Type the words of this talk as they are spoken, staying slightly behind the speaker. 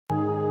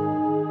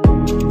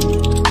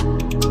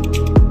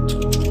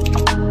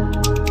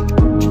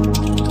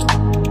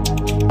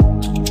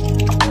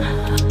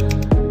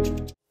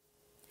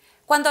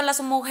Cuando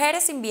las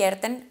mujeres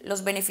invierten,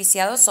 los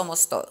beneficiados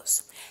somos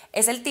todos.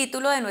 Es el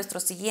título de nuestro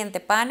siguiente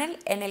panel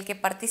en el que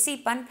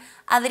participan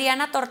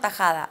Adriana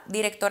Tortajada,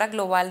 directora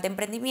global de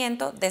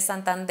emprendimiento de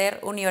Santander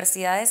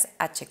Universidades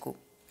HQ,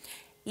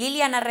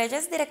 Liliana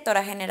Reyes,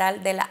 directora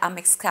general de la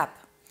Amex Cap,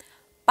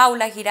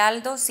 Paula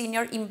Giraldo,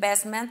 Senior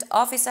Investment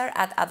Officer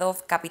at Adobe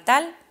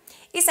Capital,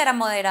 y será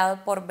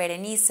moderado por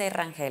Berenice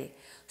Rangel,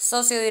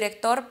 socio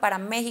director para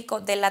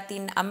México de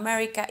Latin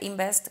America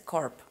Invest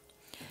Corp.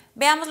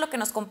 Veamos lo que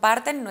nos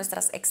comparten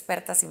nuestras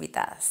expertas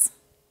invitadas.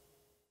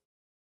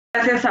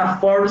 Gracias a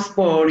Forbes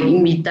por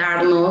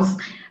invitarnos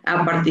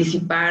a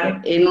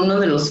participar en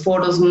uno de los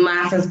foros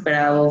más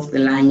esperados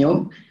del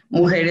año,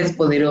 Mujeres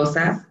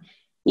Poderosas.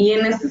 Y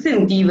en este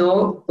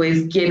sentido,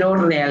 pues quiero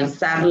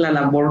realzar la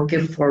labor que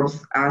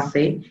Forbes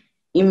hace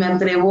y me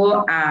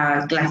atrevo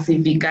a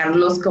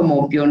clasificarlos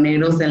como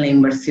pioneros en la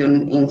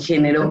inversión en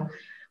género,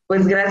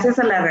 pues gracias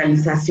a la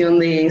realización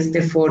de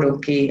este foro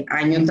que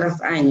año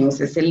tras año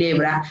se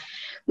celebra,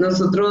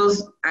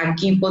 nosotros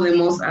aquí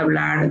podemos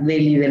hablar de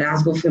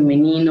liderazgo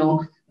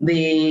femenino,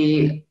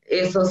 de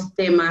esos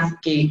temas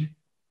que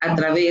a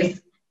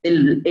través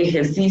del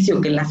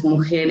ejercicio que las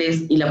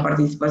mujeres y la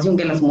participación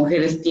que las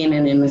mujeres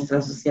tienen en nuestra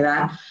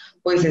sociedad,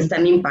 pues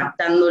están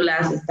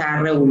impactándolas, está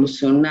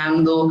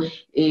revolucionando,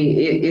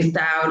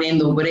 está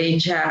abriendo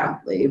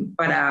brecha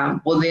para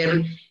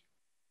poder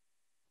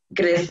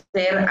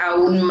crecer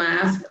aún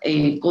más,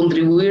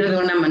 contribuir de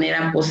una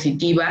manera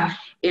positiva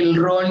el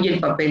rol y el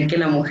papel que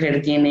la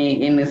mujer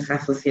tiene en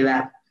nuestra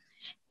sociedad.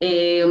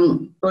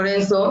 Por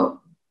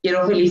eso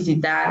quiero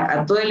felicitar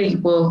a todo el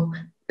equipo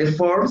de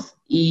Forbes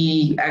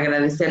y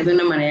agradecer de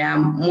una manera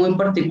muy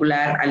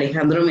particular a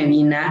Alejandro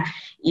Medina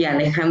y a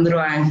Alejandro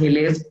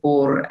Ángeles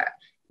por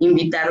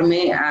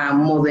invitarme a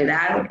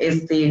moderar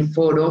este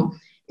foro,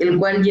 el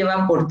cual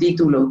lleva por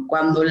título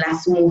Cuando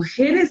las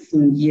mujeres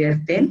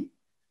invierten,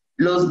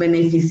 los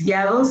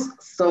beneficiados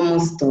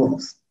somos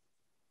todos.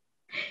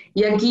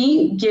 Y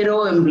aquí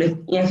quiero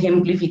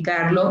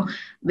ejemplificarlo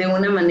de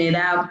una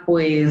manera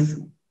pues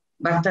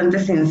bastante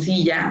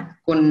sencilla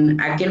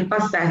con aquel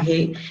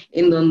pasaje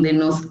en donde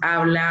nos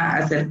habla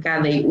acerca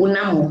de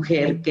una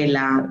mujer que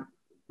la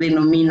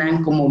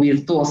denominan como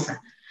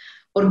virtuosa,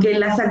 porque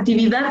las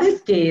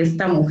actividades que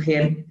esta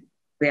mujer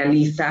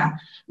realiza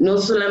no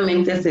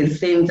solamente se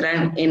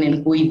centran en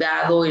el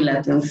cuidado y la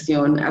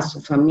atención a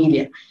su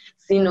familia,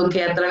 sino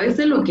que a través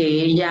de lo que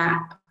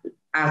ella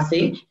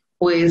hace,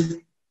 pues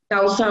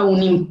causa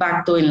un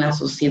impacto en la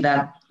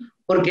sociedad,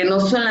 porque no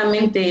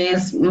solamente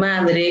es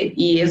madre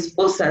y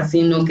esposa,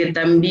 sino que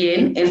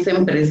también es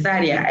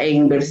empresaria e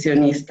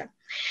inversionista.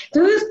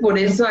 Entonces, por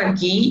eso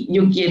aquí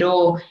yo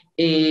quiero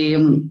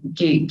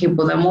que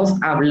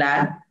podamos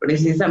hablar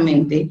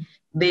precisamente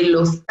de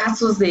los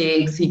casos de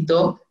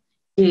éxito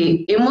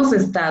que hemos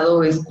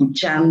estado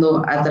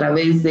escuchando a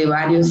través de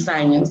varios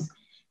años,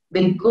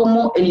 de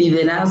cómo el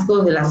liderazgo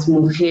de las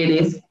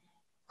mujeres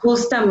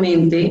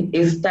justamente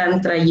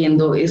están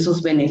trayendo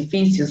esos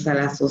beneficios a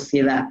la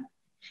sociedad.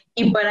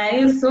 Y para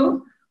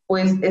eso,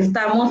 pues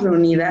estamos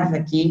reunidas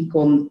aquí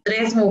con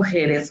 3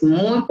 mujeres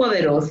muy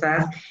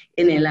poderosas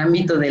en el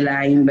ámbito de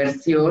la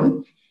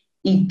inversión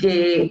y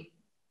que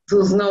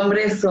sus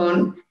nombres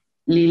son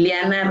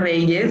Liliana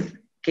Reyes,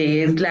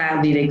 que es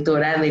la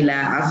directora de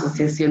la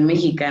Asociación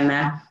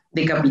Mexicana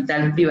de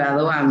Capital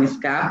Privado,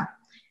 AMESCAP.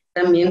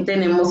 También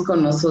tenemos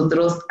con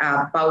nosotros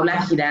a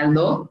Paula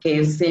Giraldo, que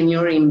es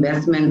Senior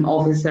Investment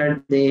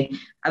Officer de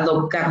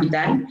Adobe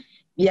Capital,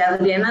 y a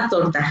Adriana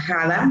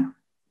Tortajada,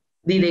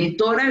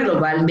 directora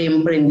global de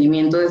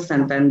emprendimiento de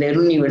Santander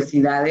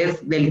Universidades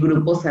del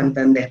Grupo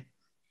Santander.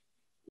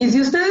 Y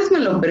si ustedes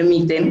me lo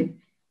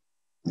permiten,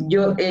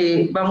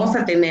 vamos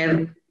a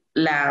tener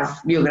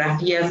las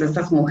biografías de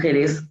estas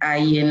mujeres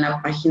ahí en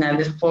la página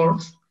de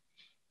Forbes,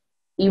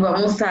 y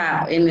vamos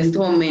a, en este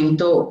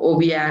momento,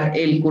 obviar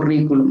el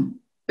currículum.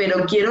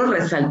 Pero quiero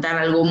resaltar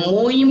algo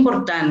muy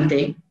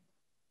importante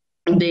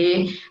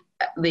de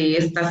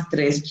estas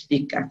 3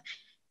 chicas.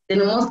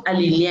 Tenemos a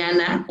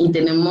Liliana y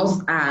tenemos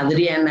a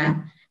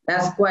Adriana,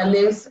 las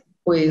cuales,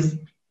 pues,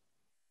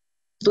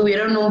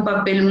 tuvieron un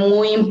papel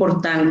muy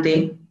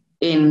importante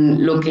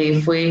en lo que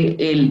fue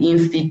el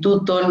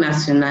Instituto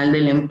Nacional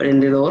del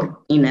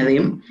Emprendedor,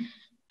 INADEM,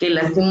 que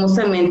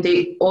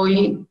lastimosamente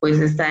hoy pues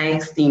está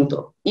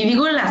extinto. Y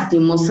digo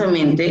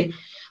lastimosamente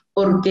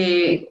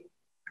porque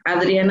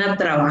Adriana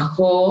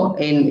trabajó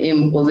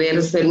en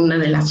poder ser una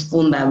de las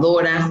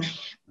fundadoras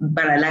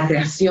para la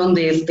creación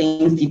de este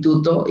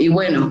instituto. Y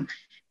bueno,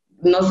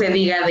 no se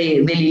diga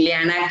de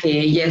Liliana, que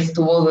ella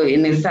estuvo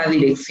en esa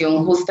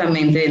dirección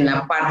justamente en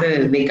la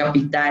parte de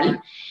capital.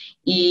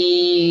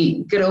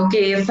 Y creo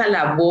que esa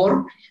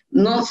labor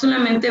no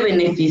solamente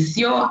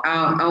benefició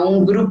a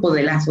un grupo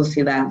de la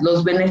sociedad,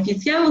 los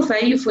beneficiados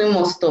ahí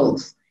fuimos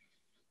todos.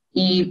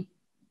 Y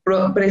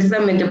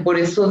precisamente por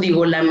eso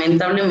digo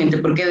lamentablemente,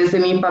 porque desde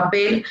mi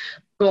papel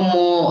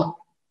como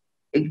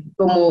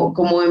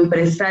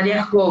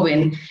empresaria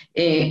joven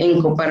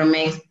en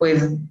Coparmex,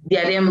 pues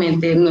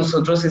diariamente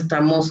nosotros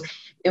estamos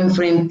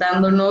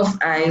enfrentándonos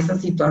a esa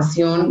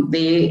situación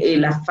de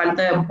la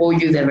falta de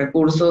apoyo y de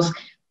recursos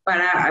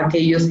para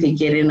aquellos que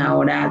quieren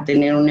ahora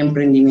tener un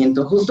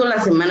emprendimiento. Justo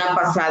la semana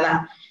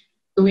pasada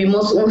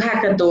tuvimos un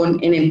hackathon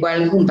en el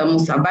cual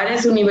juntamos a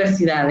varias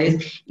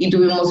universidades y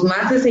tuvimos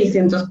más de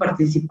 600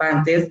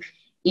 participantes,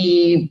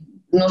 y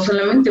no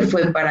solamente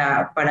fue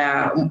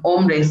para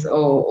hombres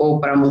o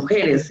para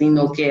mujeres,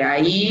 sino que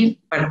ahí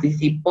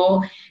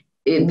participó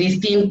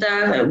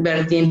distintas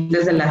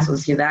vertientes de la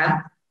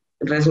sociedad,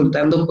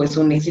 resultando pues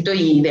un éxito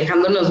y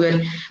dejándonos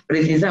ver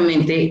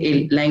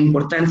precisamente la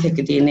importancia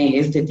que tiene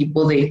este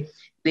tipo de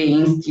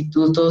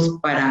institutos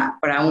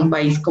para un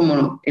país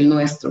como el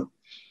nuestro.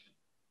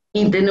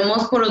 Y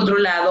tenemos por otro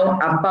lado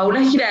a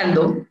Paula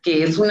Giraldo,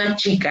 que es una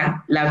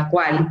chica la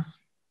cual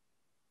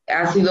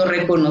ha sido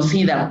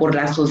reconocida por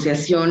la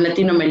Asociación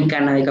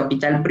Latinoamericana de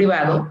Capital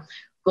Privado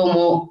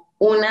como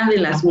una de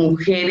las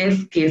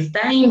mujeres que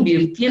está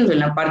invirtiendo en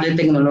la parte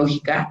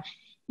tecnológica,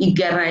 y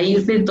que a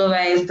raíz de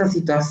toda esta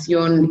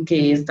situación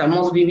que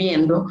estamos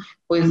viviendo,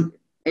 pues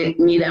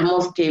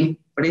miramos que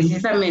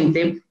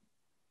precisamente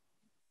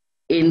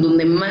en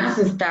donde más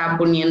se está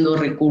poniendo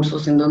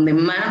recursos, en donde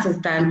más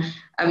están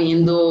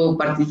habiendo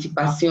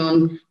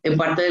participación de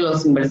parte de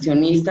los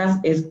inversionistas,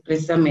 es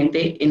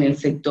precisamente en el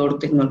sector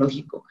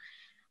tecnológico.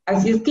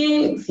 Así es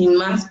que, sin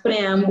más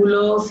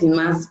preámbulo, sin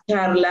más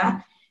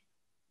charla,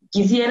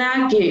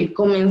 quisiera que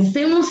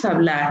comencemos a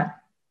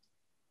hablar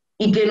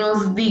y que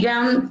nos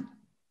digan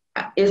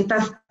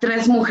estas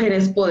tres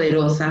mujeres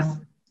poderosas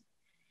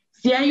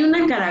si hay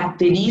una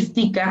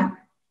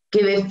característica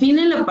que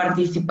define la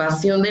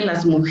participación de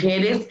las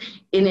mujeres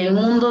en el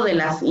mundo de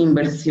las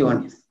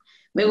inversiones.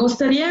 Me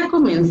gustaría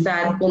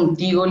comenzar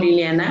contigo,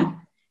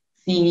 Liliana,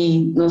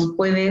 si nos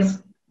puedes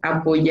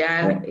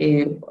apoyar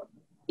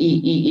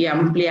y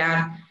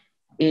ampliar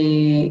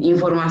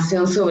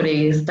información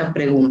sobre esta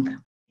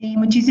pregunta.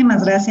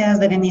 Muchísimas gracias,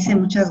 Berenice.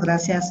 Muchas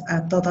gracias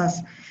a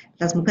todas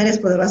las mujeres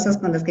poderosas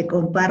con las que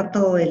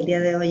comparto el día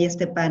de hoy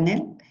este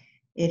panel.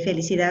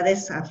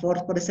 Felicidades a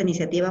Forbes por esta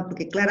iniciativa,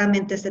 porque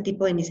claramente este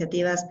tipo de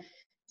iniciativas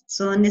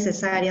son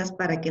necesarias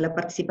para que la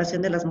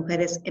participación de las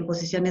mujeres en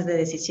posiciones de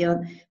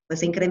decisión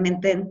pues se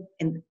incrementen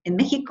en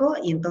México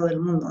y en todo el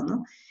mundo,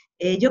 ¿no?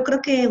 Yo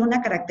creo que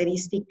una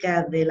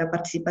característica de la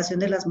participación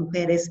de las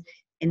mujeres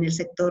en el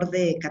sector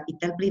de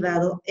capital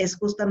privado es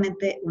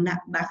justamente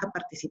una baja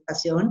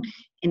participación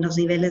en los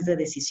niveles de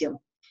decisión.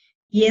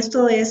 Y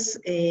esto es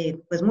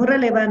pues muy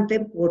relevante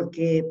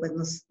porque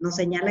pues nos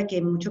señala que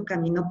hay mucho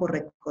camino por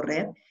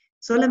recorrer.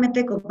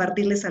 Solamente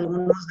compartirles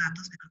algunos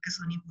datos que creo que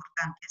son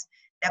importantes.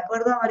 De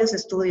acuerdo a varios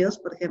estudios,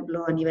 por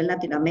ejemplo, a nivel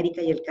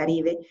Latinoamérica y el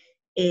Caribe,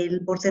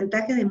 el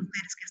porcentaje de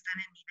mujeres que están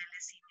en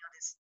niveles senior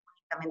es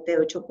únicamente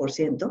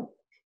 8%,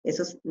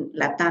 eso es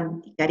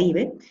Latam y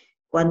Caribe.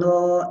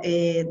 Cuando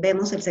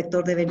vemos el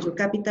sector de Venture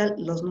Capital,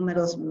 los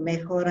números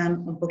mejoran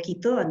un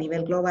poquito a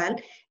nivel global.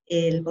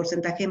 El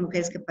porcentaje de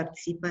mujeres que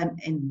participan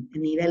en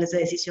niveles de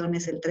decisión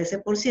es el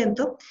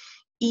 13%,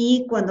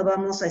 y cuando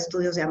vamos a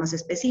estudios ya más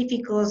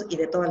específicos y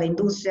de toda la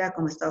industria,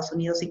 como Estados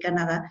Unidos y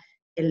Canadá,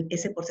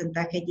 ese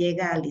porcentaje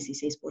llega al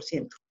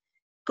 16%.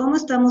 ¿Cómo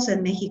estamos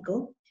en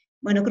México?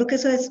 Bueno, creo que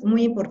eso es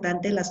muy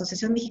importante. La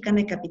Asociación Mexicana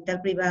de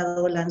Capital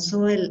Privado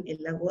lanzó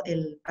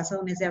el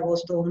pasado mes de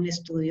agosto un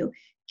estudio,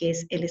 que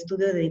es el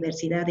estudio de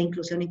diversidad e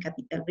inclusión en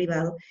capital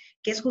privado,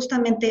 que es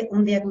justamente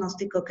un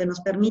diagnóstico que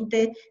nos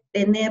permite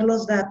tener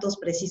los datos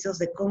precisos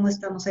de cómo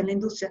estamos en la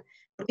industria.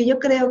 Porque yo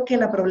creo que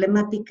la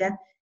problemática,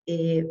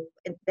 de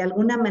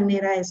alguna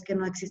manera, es que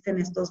no existen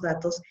estos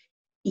datos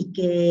y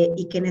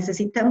que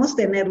necesitamos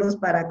tenerlos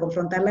para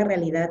confrontar la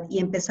realidad y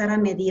empezar a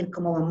medir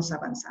cómo vamos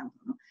avanzando,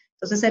 ¿no?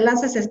 Entonces se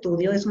lanza ese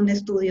estudio, es un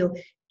estudio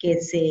que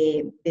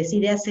se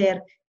decide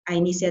hacer a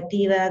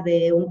iniciativa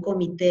de un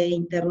comité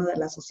interno de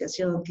la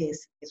asociación, que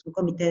es un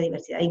comité de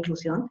diversidad e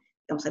inclusión.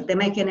 Digamos, el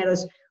tema de género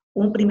es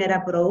un primer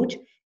approach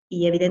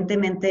y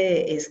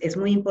evidentemente es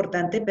muy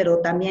importante, pero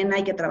también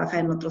hay que trabajar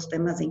en otros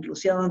temas de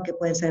inclusión, que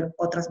pueden ser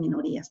otras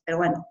minorías. Pero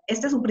bueno,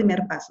 este es un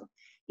primer paso.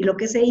 Y lo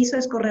que se hizo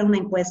es correr una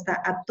encuesta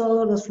a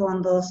todos los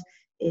fondos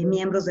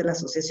miembros de la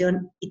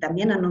asociación y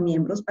también a no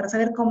miembros para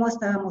saber cómo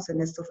estábamos en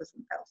estos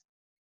resultados.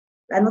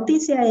 La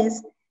noticia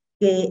es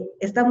que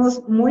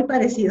estamos muy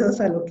parecidos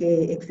a lo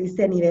que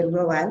existe a nivel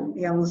global.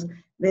 Digamos,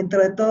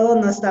 dentro de todo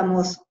no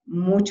estamos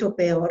mucho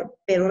peor,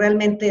 pero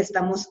realmente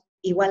estamos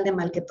igual de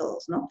mal que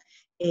todos, ¿no?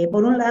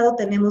 Por un lado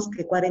tenemos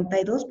que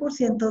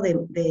 42%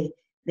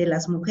 de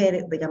las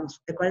mujeres,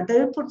 digamos, el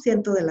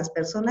 42% de las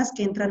personas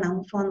que entran a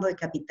un fondo de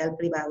capital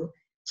privado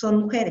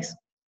son mujeres,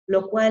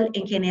 lo cual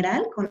en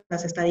general, con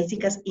las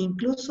estadísticas,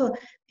 incluso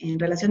en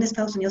relación a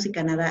Estados Unidos y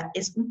Canadá,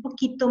 es un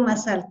poquito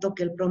más alto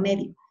que el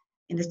promedio.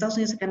 En Estados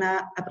Unidos y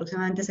Canadá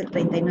aproximadamente es el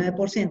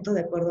 39%, de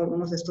acuerdo a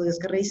algunos estudios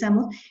que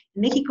revisamos.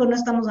 En México no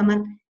estamos a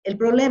mal. El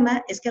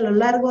problema es que a lo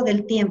largo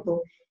del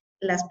tiempo,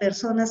 las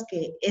personas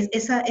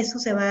eso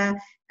se va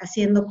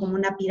haciendo como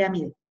una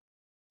pirámide.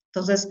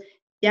 Entonces,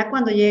 ya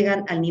cuando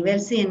llegan al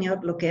nivel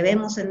senior, lo que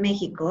vemos en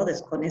México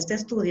con este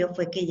estudio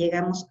fue que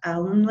llegamos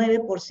a un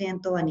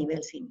 9% a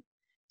nivel senior.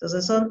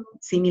 Entonces son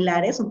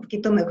similares, un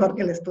poquito mejor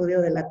que el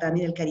estudio de Latam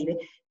y del Caribe,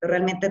 pero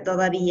realmente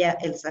todavía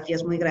el desafío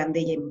es muy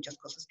grande y hay muchas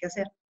cosas que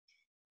hacer.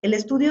 El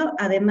estudio,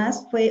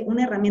 además, fue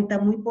una herramienta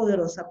muy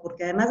poderosa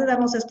porque además de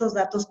darnos estos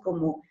datos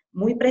como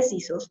muy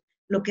precisos,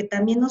 lo que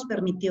también nos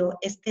permitió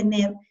es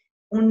tener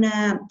un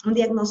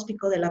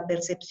diagnóstico de la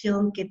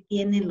percepción que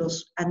tienen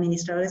los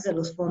administradores de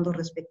los fondos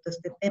respecto a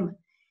este tema.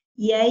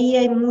 Y ahí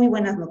hay muy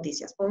buenas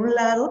noticias. Por un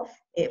lado,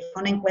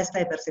 fue una encuesta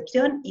de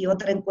percepción y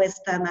otra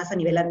encuesta más a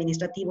nivel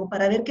administrativo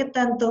para ver qué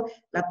tanto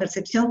la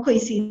percepción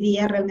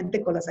coincidía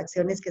realmente con las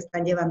acciones que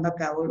están llevando a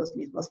cabo los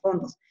mismos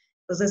fondos.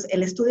 Entonces,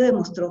 el estudio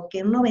demostró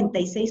que un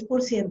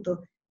 96%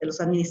 de los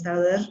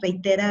administradores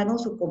reiteraron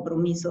su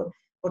compromiso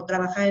por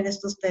trabajar en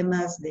estos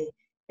temas de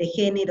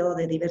género,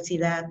 de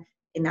diversidad,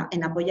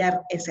 en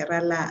apoyar, en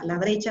cerrar la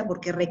brecha,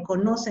 porque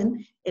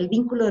reconocen el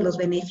vínculo de los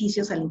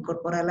beneficios al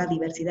incorporar la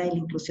diversidad y la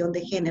inclusión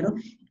de género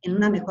en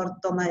una mejor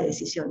toma de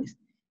decisiones.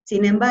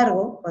 Sin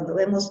embargo, cuando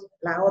vemos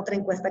la otra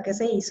encuesta que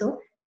se hizo,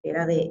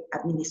 era de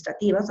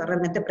administrativas, o sea,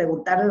 realmente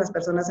preguntarle a las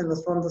personas en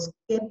los fondos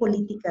qué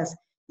políticas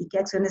y qué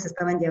acciones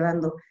estaban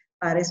llevando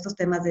para estos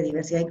temas de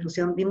diversidad e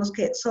inclusión, vimos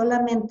que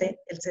solamente,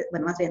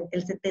 más bien,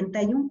 el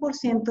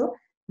 71%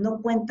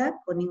 no cuenta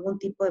con ningún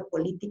tipo de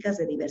políticas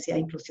de diversidad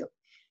e inclusión,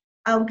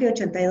 aunque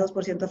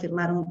 82%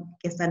 afirmaron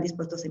que están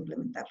dispuestos a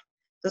implementarlo.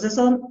 Entonces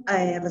son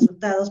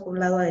resultados, por un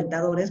lado,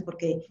 alentadores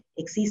porque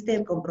existe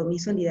el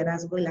compromiso, el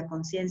liderazgo y la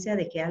conciencia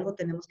de que algo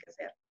tenemos que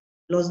hacer.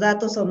 Los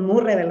datos son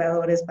muy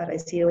reveladores para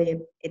decir,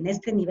 oye, en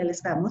este nivel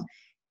estamos,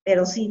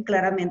 pero sí,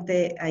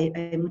 claramente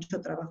hay mucho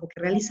trabajo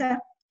que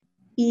realizar.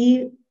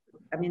 Y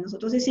también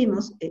nosotros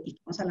hicimos, y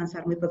vamos a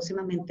lanzar muy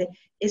próximamente,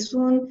 es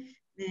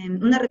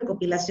una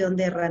recopilación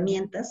de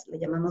herramientas, le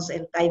llamamos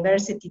el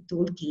Diversity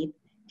Toolkit,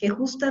 que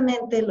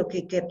justamente lo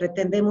que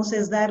pretendemos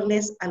es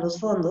darles a los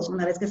fondos,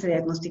 una vez que se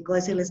diagnosticó,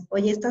 decirles,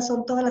 oye, estas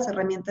son todas las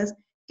herramientas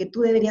que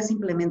tú deberías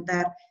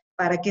implementar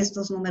para que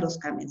estos números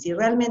cambien. Si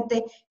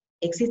realmente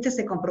existe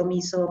ese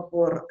compromiso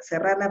por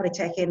cerrar la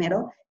brecha de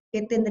género,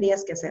 ¿qué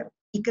tendrías que hacer?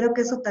 Y creo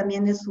que eso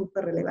también es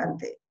súper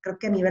relevante. Creo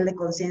que a nivel de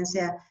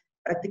conciencia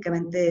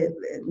prácticamente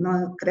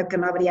creo que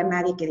no habría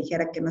nadie que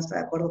dijera que no está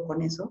de acuerdo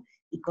con eso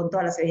y con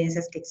todas las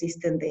evidencias que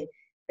existen de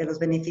los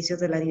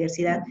beneficios de la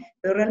diversidad,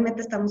 pero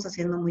realmente estamos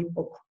haciendo muy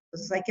poco.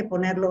 Entonces hay que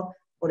ponerlo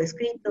por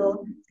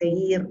escrito,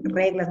 seguir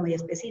reglas muy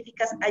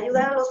específicas,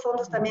 ayudar a los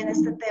fondos también en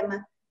este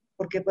tema,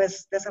 porque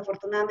pues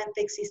desafortunadamente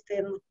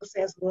existen muchos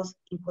sesgos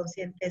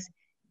inconscientes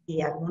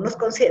y algunos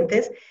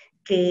conscientes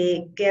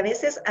que a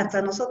veces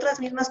hasta nosotras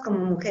mismas como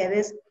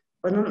mujeres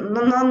pues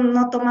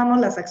no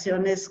tomamos las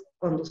acciones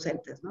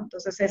conducentes, ¿no?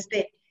 Entonces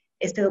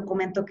este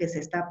documento que se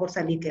está por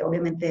salir, que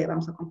obviamente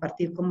vamos a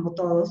compartir con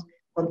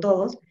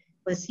todos,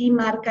 pues sí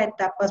marca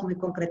etapas muy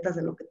concretas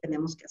de lo que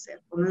tenemos que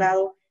hacer. Por un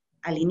lado,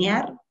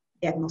 alinear,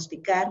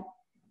 diagnosticar,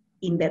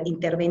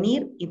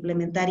 intervenir,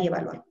 implementar y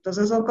evaluar.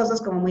 Entonces son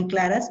cosas como muy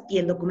claras y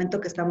el documento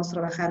que estamos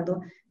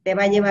trabajando te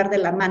va a llevar de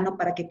la mano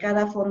para que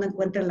cada fondo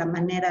encuentre la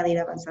manera de ir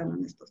avanzando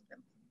en estos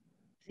temas.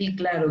 Sí,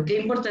 claro,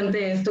 qué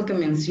importante esto que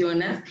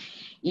mencionas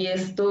y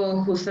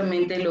esto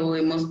justamente lo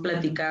hemos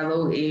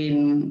platicado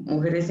en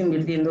Mujeres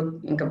Invirtiendo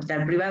en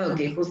Capital Privado,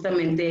 que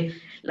justamente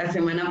la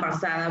semana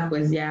pasada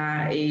pues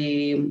ya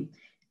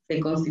se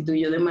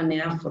constituyó de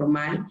manera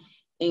formal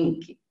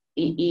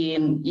y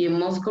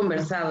hemos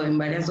conversado en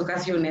varias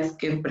ocasiones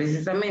que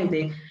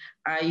precisamente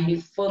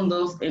hay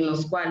fondos en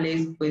los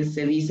cuales pues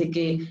se dice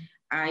que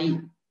hay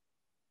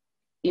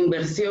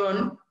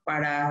inversión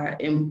para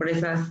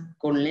empresas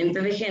con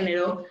lente de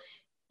género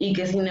y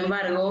que sin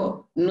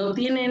embargo no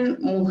tienen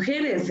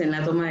mujeres en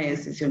la toma de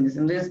decisiones.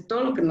 Entonces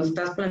todo lo que nos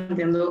estás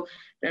planteando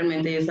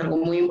realmente es algo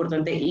muy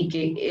importante y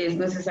que es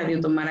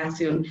necesario tomar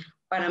acción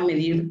para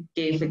medir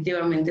que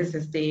efectivamente se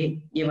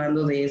esté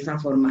llevando de esa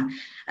forma.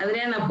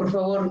 Adriana, por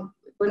favor,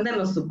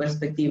 cuéntanos tu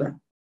perspectiva.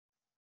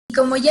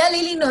 Como ya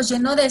Lili nos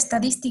llenó de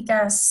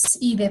estadísticas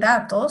y de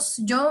datos,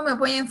 yo me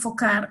voy a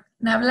enfocar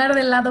en hablar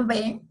del lado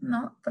B,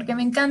 ¿no? Porque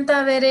me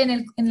encanta ver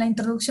en la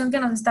introducción que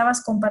nos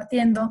estabas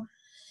compartiendo,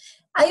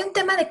 hay un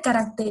tema de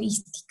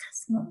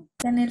características, ¿no?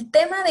 En el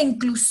tema de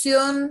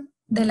inclusión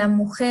de la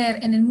mujer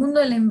en el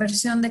mundo de la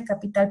inversión de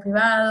capital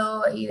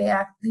privado y de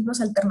activos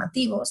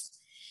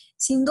alternativos,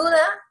 sin duda,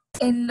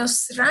 en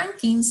los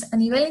rankings a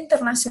nivel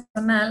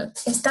internacional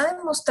está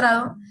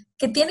demostrado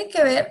que tiene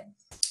que ver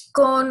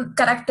con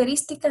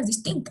características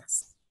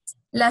distintas.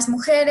 Las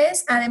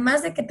mujeres,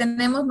 además de que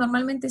tenemos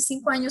normalmente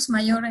 5 años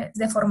mayores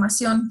de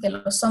formación que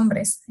los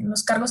hombres en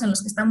los cargos en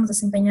los que estamos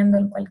desempeñando,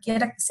 en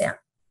cualquiera que sea,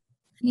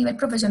 a nivel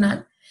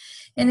profesional,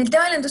 en el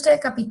tema de la industria de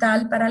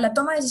capital, para la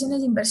toma de decisiones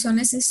de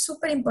inversiones es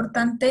súper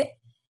importante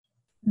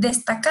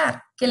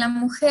destacar que la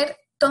mujer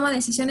toma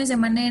decisiones de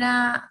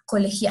manera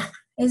colegiada,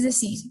 es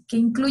decir, que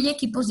incluye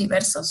equipos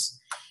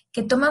diversos,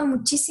 que toma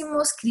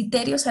muchísimos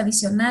criterios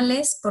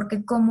adicionales,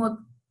 porque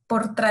como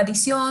por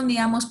tradición,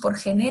 digamos, por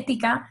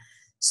genética,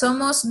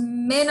 somos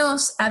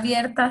menos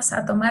abiertas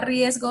a tomar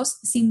riesgos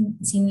sin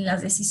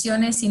las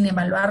decisiones, sin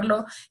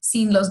evaluarlo,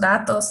 sin los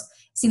datos,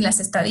 sin las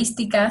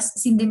estadísticas,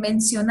 sin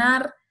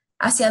dimensionar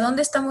hacia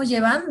dónde estamos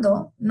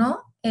llevando,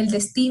 ¿no? el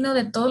destino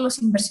de todos los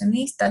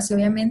inversionistas y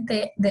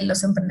obviamente de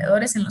los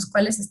emprendedores en los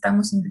cuales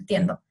estamos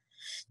invirtiendo.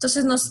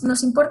 Entonces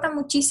nos importa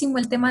muchísimo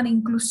el tema de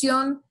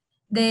inclusión,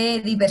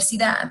 de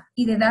diversidad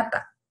y de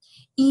data.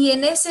 Y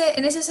en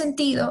ese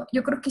sentido,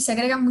 yo creo que se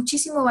agrega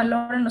muchísimo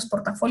valor en los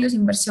portafolios de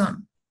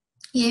inversión.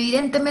 Y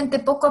evidentemente,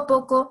 poco a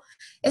poco,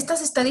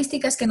 estas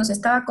estadísticas que nos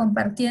estaba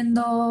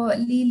compartiendo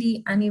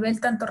Lili a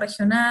nivel tanto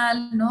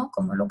regional, ¿no?,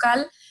 como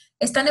local,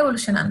 están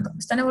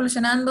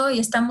evolucionando y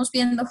estamos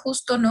viendo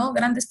justo, ¿no?,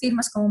 grandes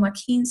firmas como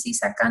McKinsey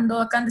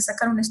acaban de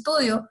sacar un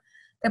estudio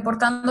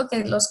reportando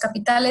que los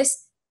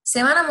capitales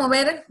se van a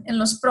mover en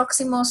los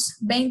próximos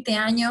 20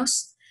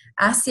 años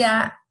a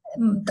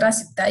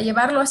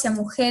llevarlo hacia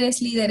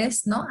mujeres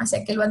líderes, ¿no?,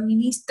 hacia que lo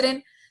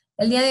administren.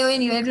 El día de hoy a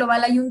nivel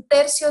global hay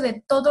 1/3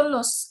 de todos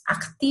los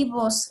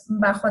activos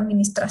bajo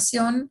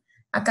administración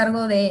a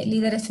cargo de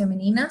líderes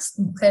femeninas,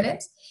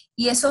 mujeres,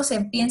 y eso se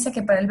piensa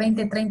que para el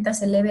 2030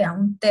 se eleve a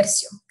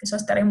 1/3, que eso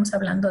estaremos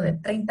hablando de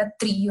 30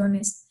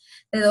 trillones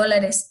de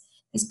dólares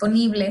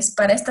disponibles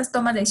para estas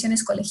tomas de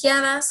decisiones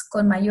colegiadas,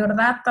 con mayor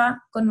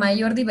data, con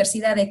mayor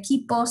diversidad de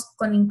equipos,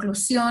 con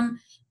inclusión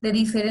de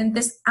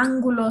diferentes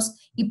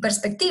ángulos y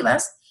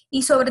perspectivas,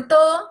 y sobre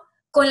todo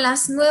con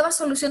las nuevas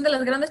soluciones de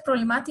las grandes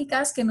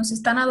problemáticas que nos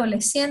están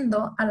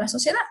adoleciendo a la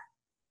sociedad.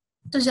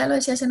 Entonces, ya lo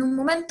decías en un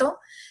momento,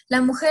 la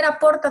mujer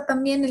aporta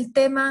también el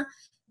tema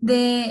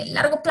de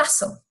largo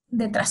plazo,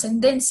 de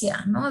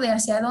trascendencia, ¿no?, de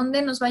hacia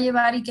dónde nos va a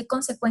llevar y qué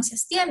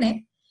consecuencias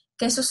tiene,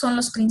 que esos son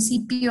los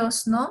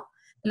principios, ¿no?,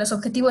 los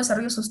Objetivos de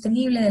Desarrollo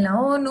Sostenible de la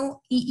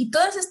ONU, y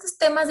todos estos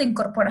temas de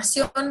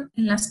incorporación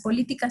en las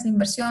políticas de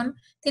inversión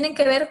tienen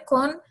que ver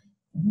con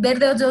ver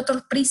de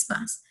otros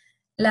prismas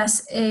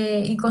las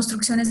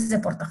construcciones de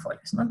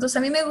portafolios, ¿no? Entonces, a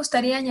mí me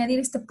gustaría añadir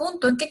este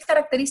punto: ¿en qué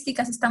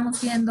características estamos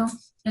viendo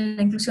en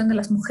la inclusión de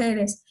las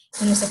mujeres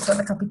en el sector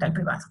de capital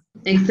privado?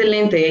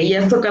 Excelente, y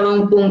has tocado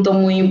un punto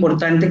muy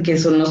importante que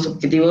son los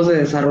Objetivos de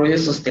Desarrollo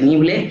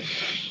Sostenible,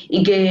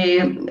 y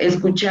que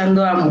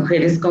escuchando a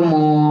mujeres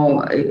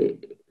como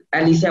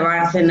Alicia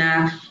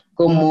Bárcena,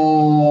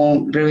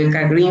 como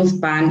Rebecca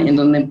Greenspan, en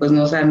donde pues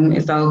nos han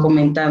estado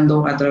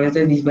comentando a través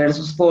de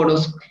diversos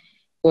foros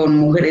con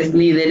mujeres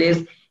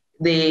líderes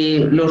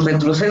de los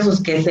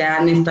retrocesos que se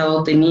han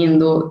estado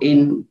teniendo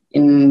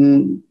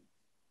en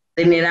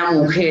tener a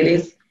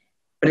mujeres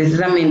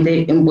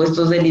precisamente en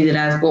puestos de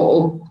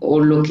liderazgo o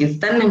lo que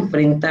están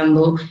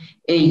enfrentando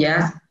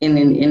ellas en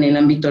el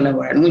ámbito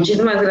laboral.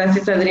 Muchísimas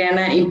gracias,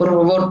 Adriana, y por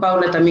favor,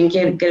 Paula, también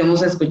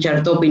queremos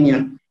escuchar tu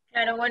opinión.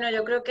 Claro, bueno,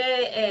 yo creo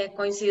que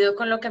coincido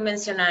con lo que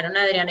mencionaron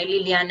Adriana y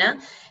Liliana.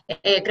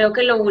 Creo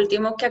que lo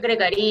último que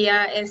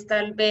agregaría es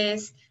tal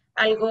vez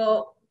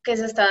algo que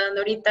se está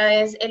dando ahorita,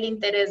 es el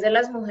interés de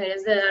las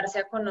mujeres de darse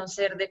a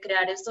conocer, de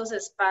crear estos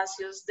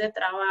espacios de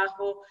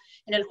trabajo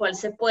en el cual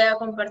se pueda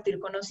compartir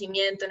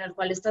conocimiento, en el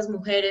cual estas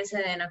mujeres se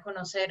den a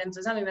conocer.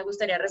 Entonces, a mí me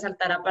gustaría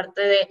resaltar,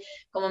 aparte de,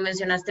 como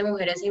mencionaste,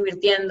 Mujeres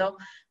Invirtiendo,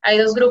 hay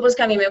 2 grupos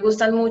que a mí me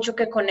gustan mucho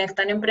que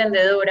conectan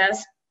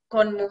emprendedoras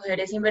con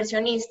mujeres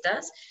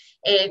inversionistas,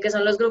 que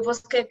son los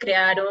grupos que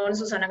crearon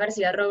Susana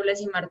García Robles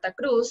y Marta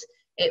Cruz.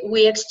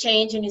 We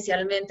Exchange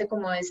inicialmente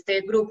como este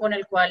grupo en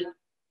el cual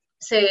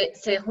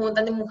se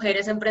juntan de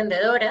mujeres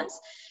emprendedoras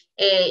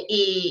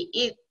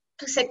y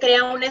se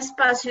crea un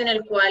espacio en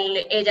el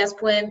cual ellas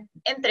pueden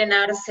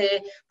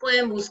entrenarse,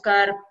 pueden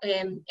buscar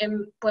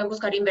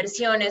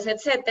inversiones,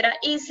 etcétera,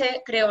 y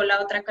se creó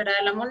la otra cara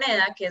de la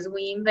moneda, que es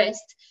We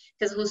Invest,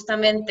 que es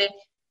justamente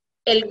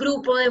el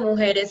grupo de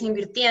mujeres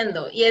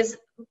invirtiendo, y es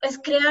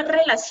crear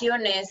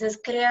relaciones, es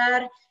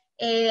crear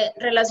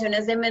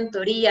relaciones de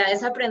mentoría,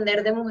 es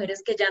aprender de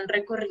mujeres que ya han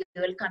recorrido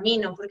el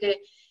camino,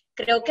 porque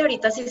creo que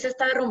ahorita sí se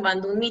está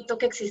derrumbando un mito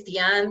que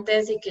existía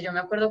antes y que yo me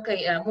acuerdo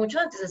que era mucho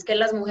antes, es que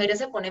las mujeres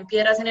se ponen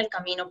piedras en el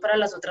camino para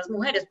las otras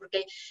mujeres, porque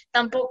hay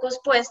tan pocos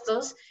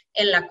puestos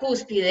en la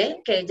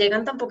cúspide, que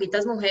llegan tan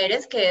poquitas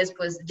mujeres que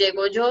después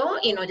llego yo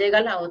y no llega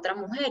la otra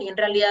mujer, y en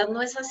realidad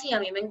no es así. A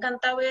mí me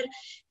encanta ver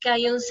que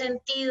hay un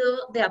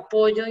sentido de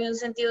apoyo y un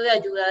sentido de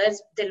ayuda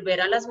del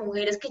ver a las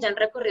mujeres que ya han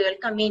recorrido el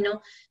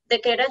camino, de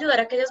querer ayudar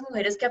a aquellas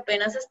mujeres que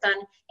apenas están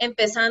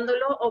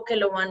empezándolo o que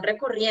lo van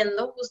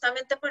recorriendo,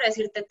 justamente para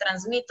decirte,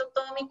 transmito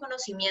todo mi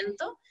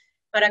conocimiento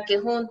para que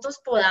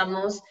juntos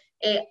podamos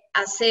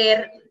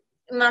hacer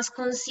más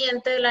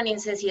consciente de la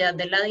necesidad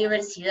de la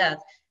diversidad.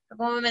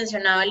 Como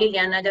mencionaba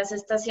Liliana, ya se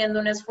está haciendo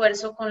un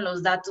esfuerzo con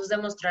los datos de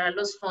mostrar a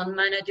los fund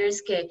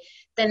managers que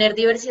tener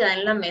diversidad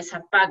en la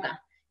mesa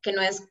paga, que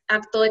no es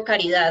acto de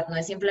caridad, no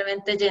es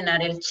simplemente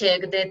llenar el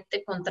check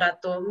de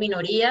contrato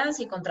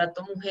minorías y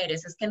contrato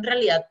mujeres, es que en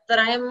realidad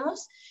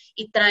traemos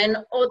y traen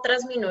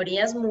otras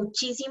minorías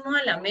muchísimo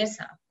a la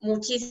mesa,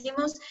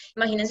 muchísimos,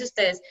 imagínense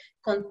ustedes,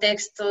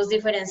 contextos,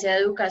 diferencia de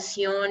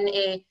educación,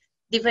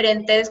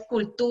 diferentes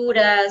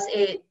culturas,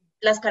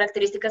 las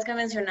características que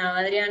mencionaba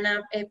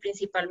Adriana,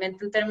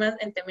 principalmente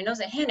en términos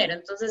de género.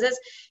 Entonces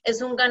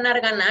es un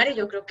ganar-ganar, y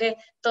yo creo que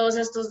todos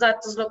estos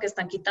datos lo que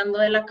están quitando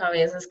de la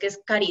cabeza es que es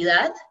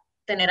caridad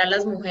tener a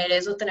las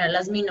mujeres o tener a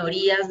las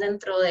minorías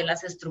dentro de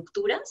las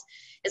estructuras,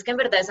 es que en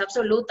verdad es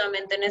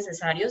absolutamente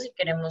necesario si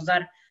queremos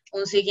dar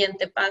un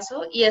siguiente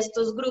paso. Y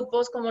estos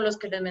grupos, como los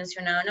que les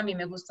mencionaban, a mí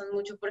me gustan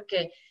mucho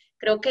porque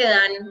creo que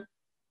dan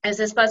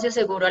ese espacio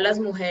seguro a las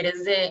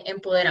mujeres de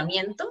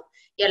empoderamiento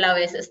y a la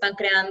vez están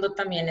creando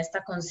también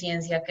esta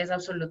conciencia que es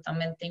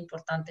absolutamente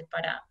importante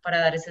para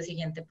dar ese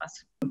siguiente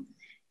paso.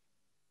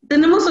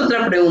 Tenemos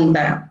otra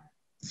pregunta.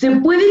 ¿Se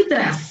puede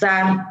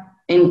trazar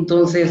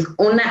entonces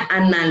una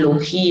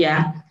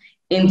analogía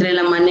entre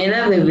la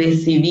manera de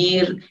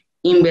decidir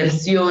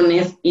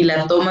inversiones y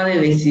la toma de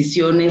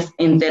decisiones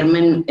en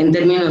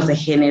términos de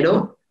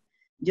género?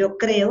 Yo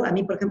creo, a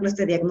mí por ejemplo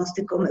este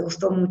diagnóstico me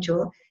gustó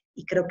mucho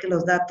y creo que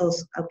los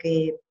datos,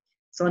 aunque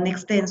son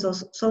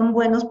extensos, son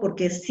buenos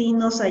porque sí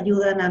nos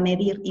ayudan a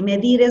medir y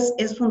medir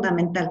es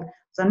fundamental.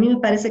 O sea, a mí me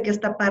parece que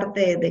esta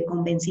parte de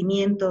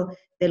convencimiento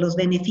de los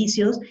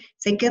beneficios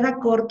se queda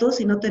corto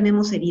si no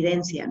tenemos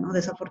evidencia, ¿no?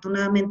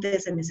 Desafortunadamente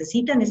se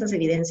necesitan esas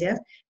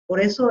evidencias,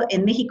 por eso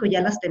en México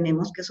ya las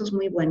tenemos, que eso es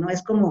muy bueno.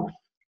 Es como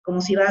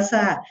si vas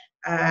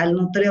al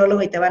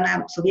nutriólogo y te van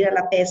a subir a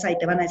la pesa y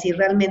te van a decir,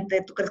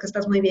 realmente tú crees que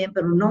estás muy bien,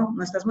 pero no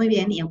estás muy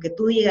bien, y aunque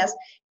tú digas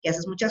que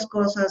haces muchas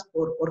cosas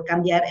por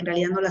cambiar, en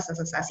realidad no las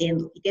estás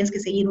haciendo, y tienes que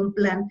seguir un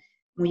plan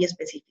muy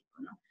específico,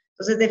 ¿no?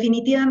 Entonces,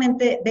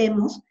 definitivamente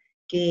vemos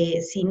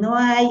que si no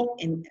hay,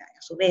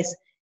 a su vez,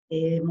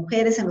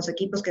 mujeres en los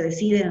equipos que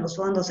deciden en los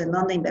fondos en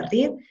dónde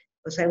invertir,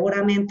 pues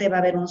seguramente va a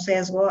haber un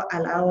sesgo a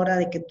la hora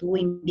de que tú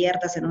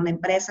inviertas en una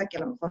empresa que a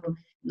lo mejor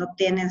no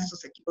tiene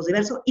estos equipos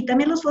diversos. Y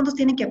también los fondos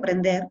tienen que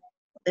aprender,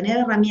 tener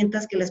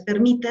herramientas que les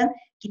permitan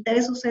quitar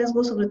esos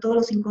sesgos, sobre todo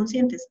los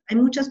inconscientes. Hay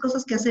muchas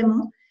cosas que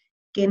hacemos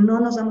que no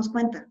nos damos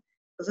cuenta.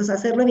 Entonces,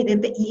 hacerlo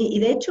evidente, y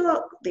de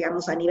hecho,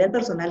 digamos, a nivel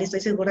personal, y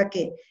estoy segura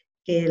que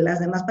las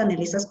demás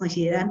panelistas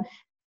coincidirán,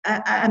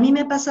 a mí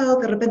me ha pasado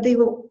que de repente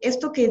digo,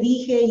 esto que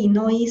dije y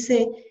no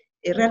hice,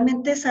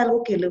 realmente es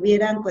algo que le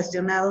hubieran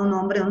cuestionado a un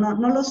hombre o no,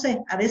 no lo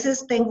sé. A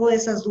veces tengo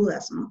esas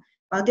dudas, ¿no?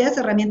 Cuando tienes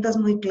herramientas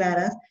muy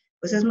claras,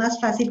 pues es más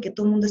fácil que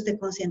todo el mundo esté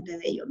consciente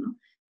de ello, ¿no?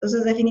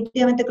 Entonces,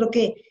 definitivamente creo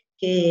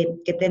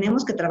que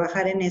tenemos que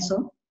trabajar en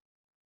eso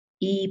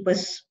y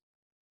pues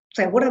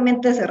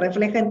seguramente se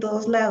refleja en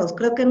todos lados.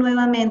 Creo que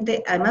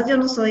nuevamente, además yo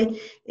no soy,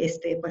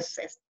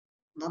 pues,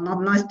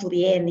 no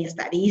estudié ni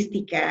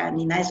estadística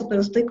ni nada de eso,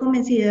 pero estoy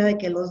convencida de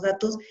que los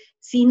datos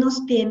sí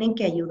nos tienen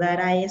que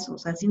ayudar a eso, o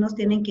sea, sí nos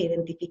tienen que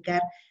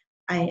identificar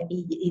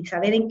y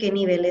saber en qué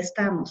nivel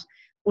estamos,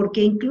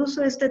 porque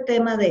incluso este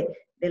tema de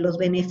los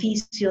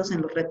beneficios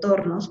en los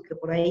retornos, que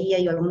por ahí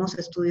hay algunos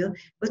estudios,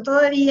 pues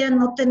todavía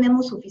no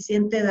tenemos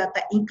suficiente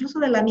data, incluso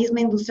de la misma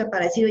industria,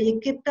 para decir, oye,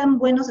 ¿qué tan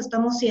buenos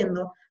estamos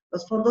siendo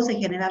los fondos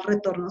en generar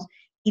retornos?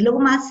 Y luego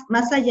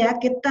más allá,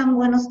 ¿qué tan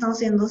buenos estamos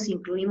siendo si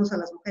incluimos a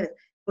las mujeres?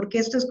 Porque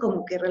esto es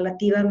como que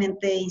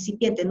relativamente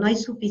incipiente, no hay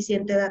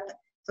suficiente data.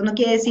 Eso no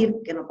quiere decir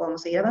que no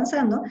podamos seguir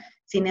avanzando,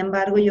 sin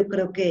embargo, yo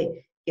creo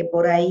que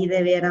por ahí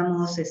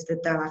debiéramos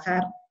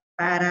trabajar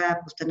para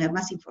pues, tener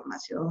más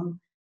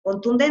información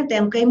contundente,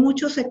 aunque hay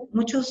muchos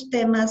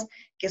temas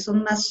que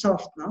son más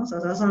soft, ¿no? O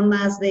sea, son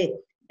más de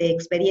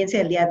experiencia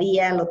del día a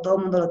día, todo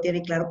el mundo lo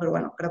tiene claro, pero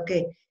bueno, creo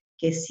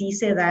que sí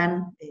se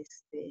dan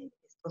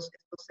estos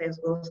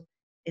sesgos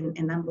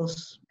en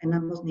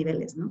ambos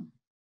niveles, ¿no?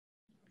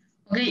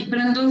 Ok,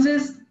 pero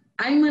entonces,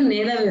 ¿hay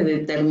manera de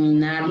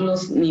determinar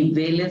los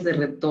niveles de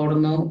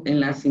retorno en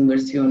las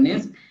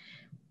inversiones?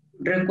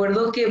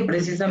 Recuerdo que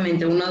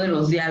precisamente uno de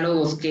los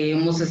diálogos que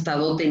hemos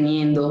estado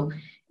teniendo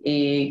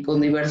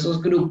con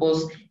diversos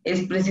grupos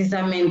es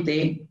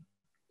precisamente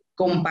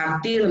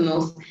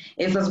compartirnos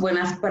esas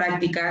buenas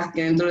prácticas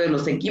que dentro de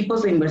los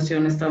equipos de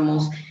inversión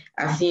estamos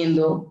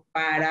haciendo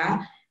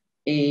para,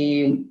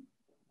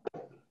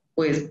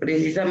 pues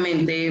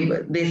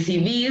precisamente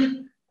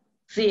decidir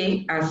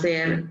si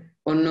hacer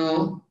o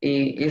no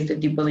este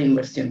tipo de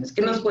inversiones.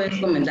 ¿Qué nos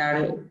puedes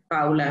comentar,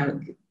 Paula,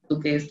 tú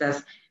que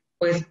estás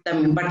pues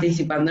también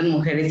participando en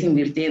Mujeres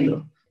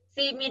Invirtiendo?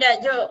 Sí, mira,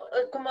 yo,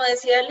 como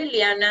decía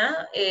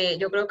Liliana,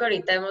 yo creo que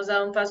ahorita hemos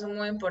dado un paso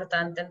muy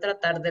importante en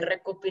tratar de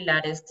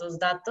recopilar estos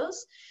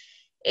datos.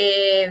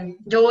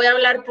 Yo voy a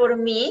hablar por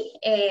mí.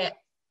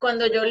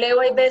 Cuando yo leo,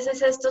 hay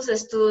veces estos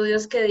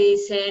estudios que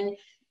dicen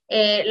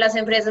las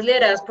empresas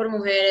lideradas por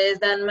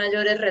mujeres dan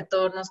mayores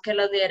retornos que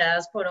las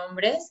lideradas por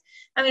hombres.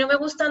 A mí no me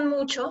gustan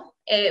mucho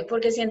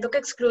porque siento que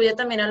excluye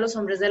también a los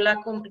hombres de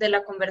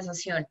la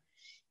conversación.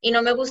 Y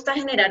no me gusta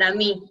generar a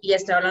mí, y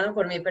estoy hablando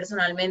por mí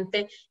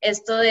personalmente,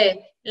 esto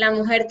de la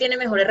mujer tiene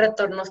mejores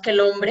retornos que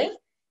el hombre.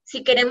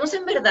 Si queremos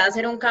en verdad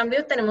hacer un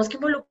cambio, tenemos que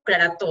involucrar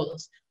a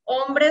todos,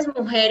 hombres,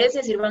 mujeres, y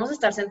decir, vamos a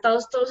estar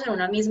sentados todos en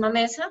una misma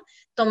mesa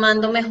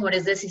tomando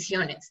mejores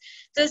decisiones.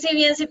 Entonces, si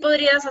bien sí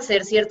podrías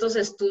hacer ciertos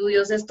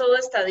estudios, es todo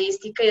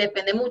estadística y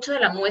depende mucho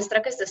de la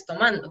muestra que estés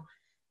tomando. O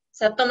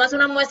sea, tomas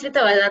una muestra y te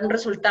va a dar un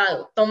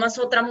resultado, tomas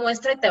otra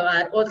muestra y te va a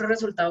dar otro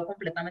resultado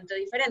completamente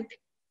diferente.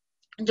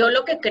 Yo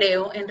lo que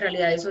creo, en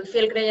realidad, y soy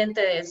fiel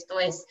creyente de esto,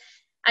 es,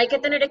 hay que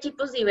tener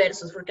equipos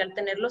diversos, porque al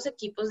tener los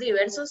equipos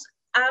diversos,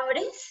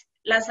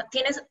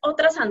 tienes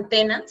otras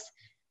antenas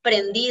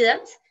prendidas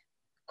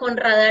con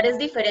radares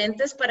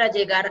diferentes para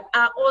llegar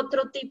a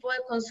otro tipo de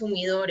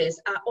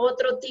consumidores, a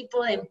otro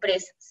tipo de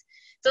empresas.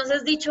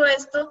 Entonces, dicho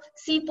esto,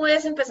 sí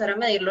puedes empezar a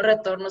medir los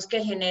retornos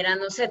que generan,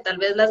 no sé, tal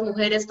vez las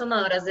mujeres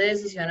tomadoras de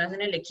decisiones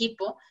en el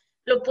equipo.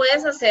 Lo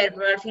puedes hacer,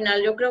 pero al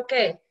final yo creo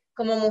que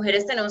como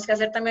mujeres tenemos que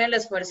hacer también el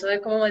esfuerzo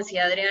de, como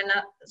decía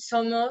Adriana,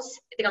 somos,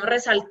 digamos,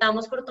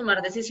 resaltamos por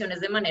tomar decisiones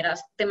de manera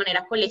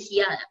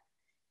colegiada.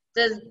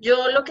 Entonces,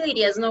 yo lo que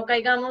diría es no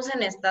caigamos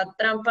en esta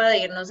trampa de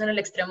irnos en el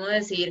extremo de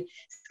decir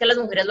es que las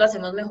mujeres lo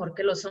hacemos mejor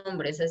que los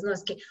hombres. No,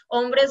 es que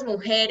hombres,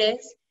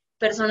 mujeres,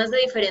 personas de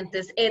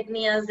diferentes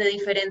etnias, de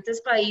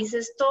diferentes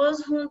países,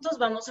 todos juntos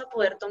vamos a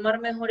poder tomar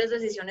mejores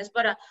decisiones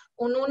para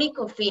un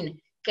único fin,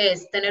 que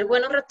es tener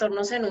buenos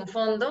retornos en un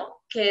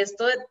fondo, que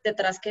esto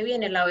detrás que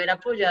viene, el haber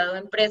apoyado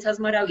empresas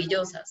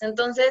maravillosas.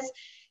 Entonces,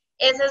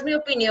 esa es mi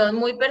opinión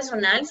muy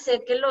personal.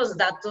 Sé que los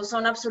datos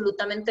son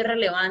absolutamente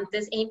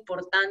relevantes e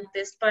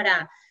importantes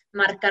para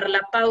marcar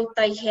la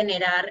pauta y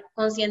generar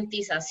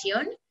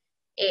concientización.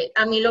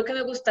 A mí lo que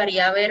me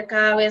gustaría ver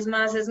cada vez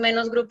más es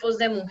menos grupos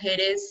de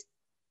mujeres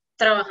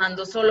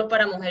trabajando solo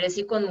para mujeres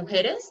y con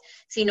mujeres,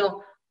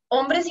 sino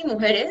hombres y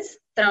mujeres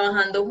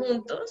trabajando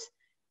juntos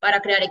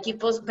para crear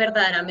equipos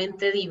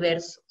verdaderamente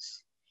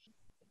diversos.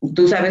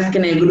 Tú sabes que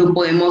en el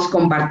grupo hemos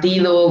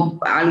compartido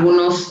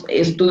algunos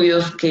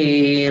estudios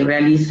que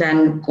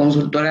realizan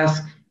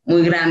consultoras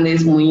muy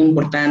grandes, muy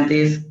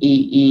importantes,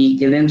 y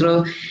que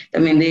dentro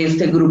también de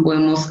este grupo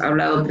hemos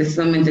hablado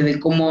precisamente de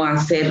cómo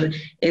hacer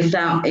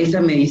esa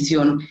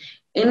medición.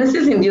 En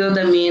ese sentido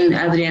también,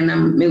 Adriana,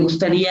 me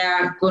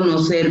gustaría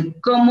conocer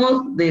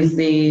cómo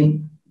desde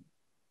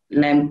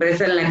la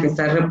empresa en la que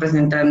estás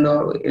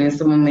representando en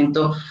este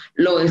momento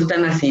lo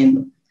están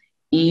haciendo.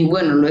 Y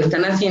bueno, lo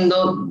están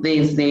haciendo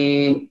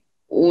desde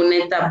una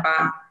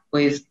etapa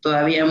pues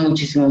todavía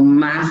muchísimo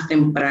más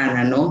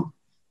temprana, ¿no?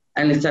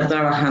 Al estar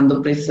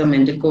trabajando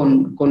precisamente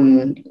con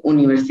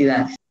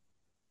universidades.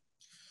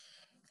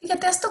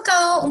 Fíjate, has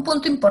tocado un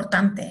punto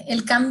importante,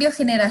 el cambio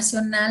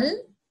generacional.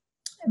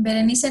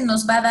 Berenice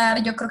nos va a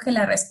dar, yo creo que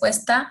la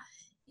respuesta,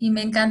 y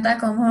me encanta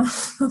cómo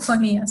lo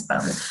ponías,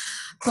 Pablo,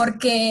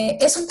 porque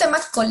es un tema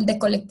de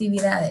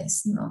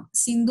colectividades, ¿no?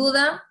 Sin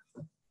duda,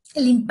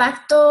 el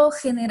impacto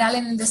general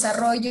en el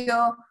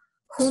desarrollo,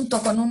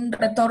 junto con un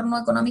retorno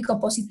económico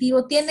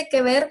positivo, tiene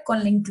que ver con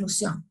la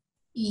inclusión,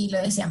 y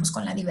lo decíamos,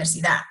 con la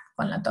diversidad,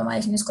 con la toma de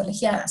decisiones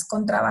colegiadas,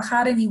 con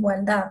trabajar en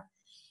igualdad.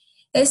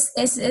 Es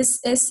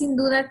sin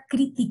duda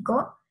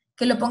crítico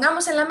que lo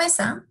pongamos en la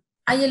mesa.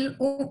 Hay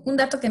un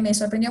dato que me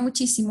sorprendió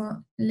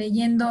muchísimo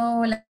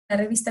leyendo la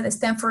revista de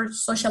Stanford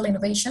Social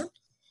Innovation,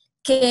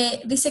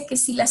 que dice que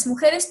si las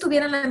mujeres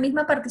tuvieran la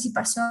misma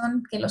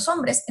participación que los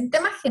hombres, en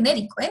tema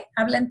genérico,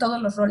 habla en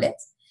todos los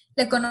roles,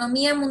 la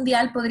economía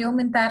mundial podría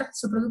aumentar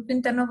su Producto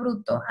Interno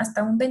Bruto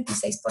hasta un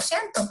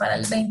 26% para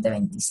el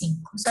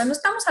 2025. O sea, no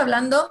estamos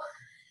hablando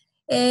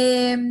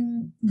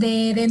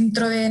de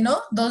dentro de, ¿no?,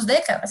 2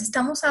 décadas.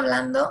 Estamos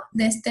hablando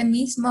de este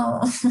mismo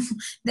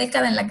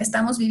década en la que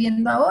estamos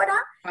viviendo ahora.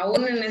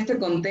 Aún en este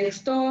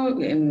contexto.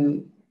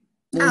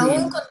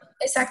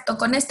 Exacto,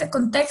 con este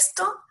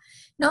contexto,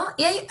 ¿no?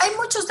 Y hay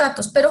muchos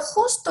datos, pero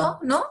justo,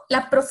 ¿no?,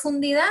 la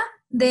profundidad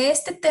de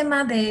este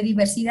tema de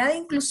diversidad e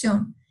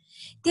inclusión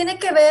tiene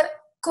que ver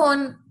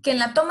con que en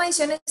la toma de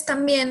decisiones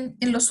también,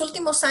 en los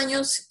últimos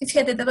años,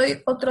 fíjate, te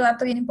doy otro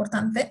dato bien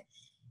importante,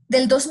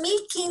 del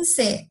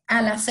 2015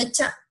 a la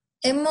fecha,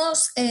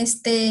 hemos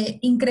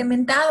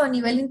incrementado a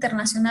nivel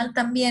internacional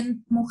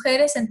también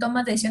mujeres en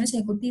tomas de decisiones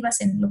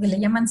ejecutivas en lo que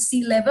le llaman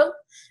C-level,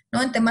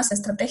 ¿no?, en temas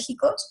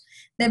estratégicos,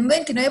 de un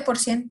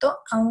 29%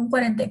 a un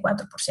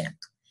 44%.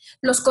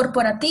 Los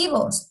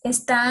corporativos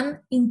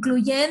están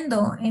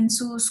incluyendo en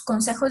sus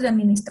consejos de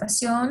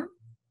administración,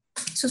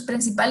 sus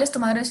principales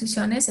tomadores de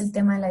decisiones, el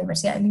tema de la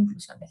diversidad y la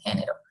inclusión de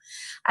género.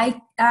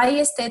 Hay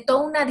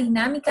toda una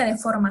dinámica de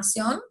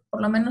formación,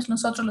 por lo menos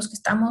nosotros los que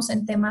estamos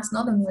en temas,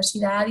 ¿no?, de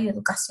universidad y de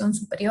educación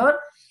superior,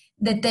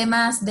 de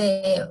temas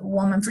de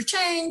Women for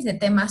Change, de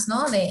temas,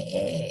 ¿no?,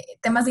 de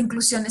temas de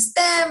inclusión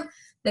STEM,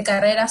 de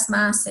carreras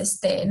más,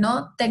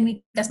 ¿no?,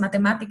 técnicas,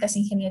 matemáticas,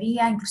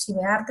 ingeniería,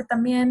 inclusive arte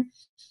también,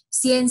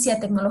 ciencia,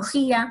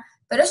 tecnología,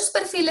 pero esos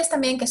perfiles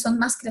también que son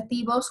más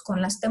creativos,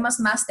 con los temas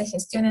más de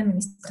gestión y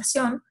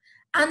administración,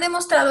 han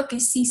demostrado que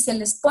si se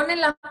les pone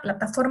la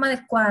plataforma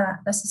adecuada,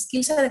 las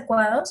skills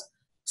adecuados,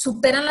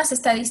 superan las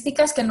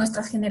estadísticas que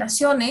nuestras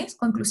generaciones,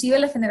 o inclusive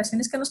las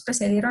generaciones que nos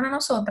precedieron a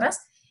nosotras,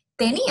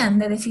 tenían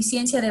de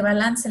deficiencia de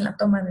balance en la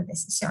toma de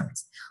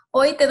decisiones.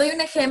 Hoy te doy un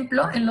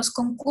ejemplo en los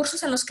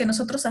concursos en los que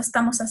nosotros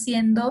estamos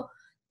haciendo,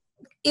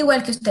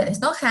 igual que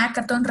ustedes, ¿no?,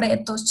 hackathon,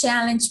 retos,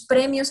 challenge,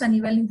 premios a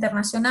nivel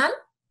internacional.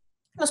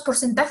 Los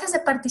porcentajes de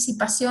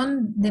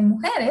participación de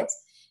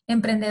mujeres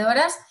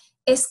emprendedoras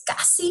es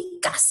casi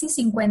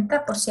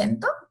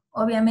 50%.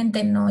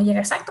 Obviamente no llega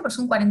exacto, pero es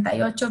un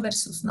 48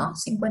 versus, ¿no?,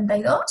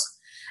 52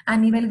 a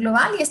nivel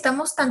global, y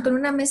estamos tanto en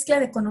una mezcla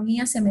de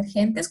economías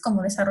emergentes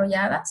como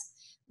desarrolladas.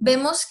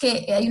 Vemos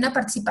que hay una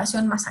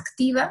participación más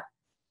activa,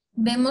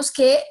 vemos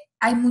que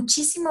hay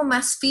muchísimo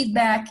más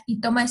feedback y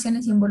toma de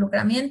decisiones y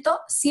involucramiento.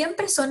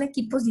 Siempre son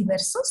equipos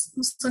diversos,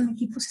 no son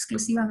equipos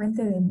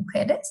exclusivamente de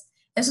mujeres.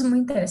 Eso es muy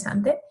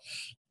interesante.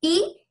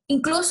 Y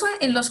incluso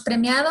en los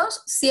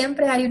premiados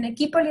siempre hay un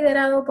equipo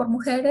liderado por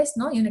mujeres,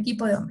 ¿no? Y un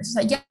equipo de hombres. O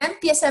sea, ya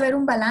empieza a haber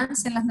un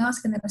balance en las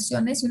nuevas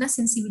generaciones y una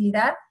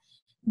sensibilidad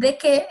de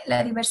que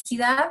la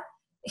diversidad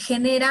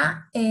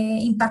genera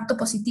impacto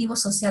positivo,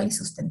 social y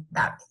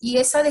sustentable. Y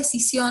esa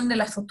decisión de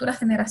las futuras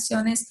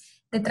generaciones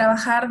de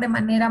trabajar de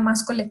manera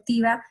más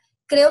colectiva,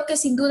 creo que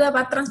sin duda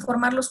va a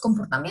transformar los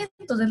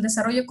comportamientos del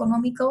desarrollo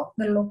económico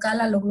de lo local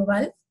a lo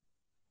global,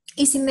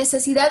 y sin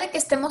necesidad de que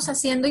estemos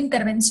haciendo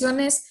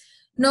intervenciones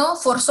no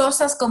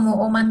forzosas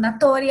o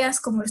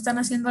mandatorias, como lo están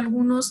haciendo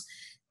algunos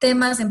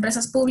temas de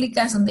empresas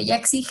públicas, donde ya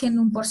exigen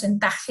un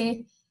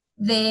porcentaje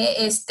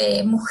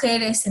de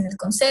mujeres en el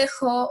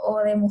consejo, o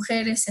de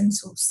mujeres en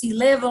su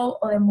C-level,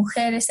 o de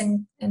mujeres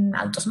en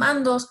altos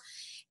mandos,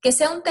 que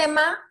sea un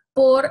tema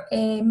por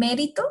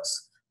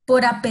méritos,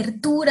 por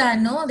apertura,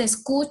 ¿no? De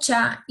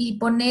escucha, y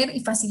poner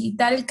y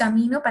facilitar el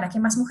camino para que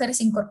más mujeres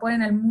se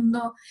incorporen al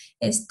mundo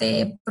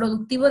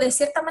productivo de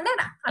cierta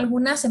manera.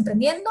 Algunas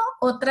emprendiendo,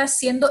 otras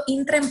siendo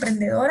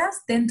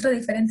intraemprendedoras dentro de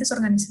diferentes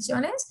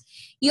organizaciones,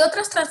 y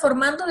otras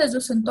transformando desde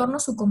su entorno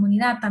su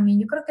comunidad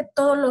también. Yo creo que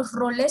todos los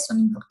roles son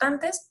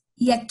importantes,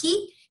 y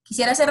aquí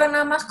quisiera cerrar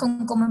nada más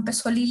con como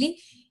empezó Lili.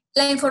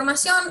 La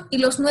información y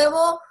los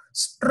nuevos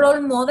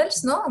role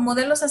models, ¿no? O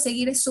modelos a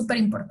seguir es súper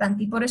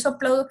importante, y por eso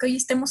aplaudo que hoy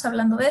estemos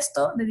hablando de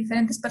esto, de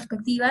diferentes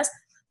perspectivas,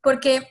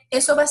 porque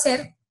eso va a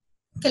hacer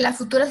que las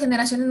futuras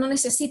generaciones no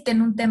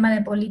necesiten un tema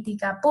de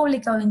política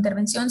pública o de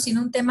intervención,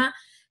 sino un tema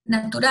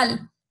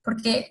natural,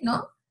 porque,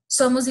 ¿no?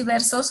 Somos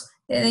diversos,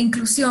 de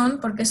inclusión,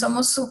 porque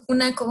somos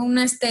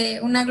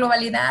una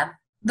globalidad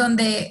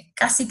donde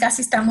casi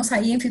estamos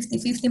ahí en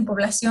 50-50 en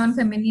población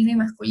femenina y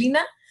masculina,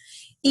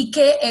 y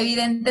que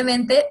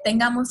evidentemente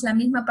tengamos la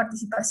misma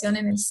participación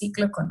en el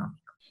ciclo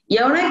económico. Y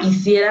ahora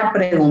quisiera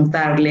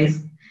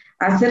preguntarles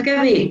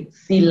acerca de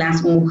si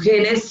las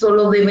mujeres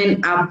solo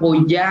deben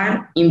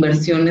apoyar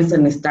inversiones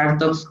en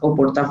startups o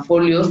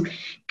portafolios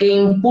que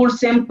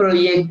impulsen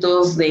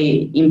proyectos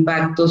de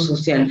impacto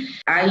social.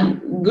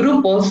 Hay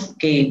grupos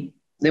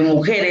de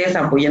mujeres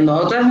apoyando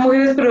a otras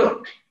mujeres,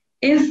 pero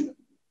es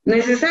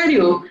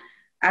necesario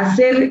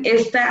hacer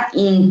esta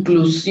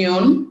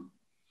inclusión.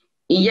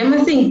 Y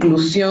llámese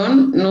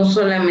inclusión no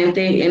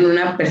solamente en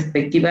una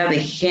perspectiva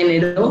de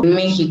género. En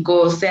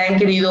México se han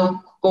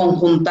querido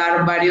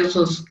conjuntar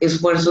varios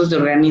esfuerzos de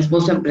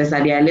organismos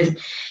empresariales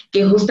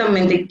que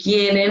justamente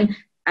quieren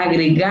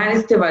agregar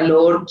este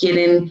valor,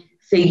 quieren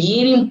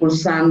seguir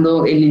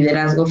impulsando el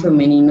liderazgo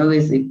femenino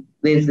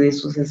desde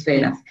sus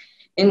esferas.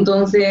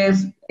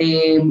 Entonces,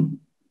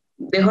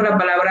 dejo la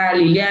palabra a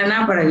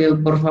Liliana para que,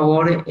 por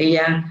favor,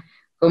 ella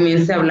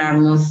comience a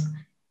hablarnos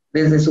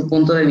desde su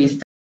punto de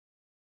vista.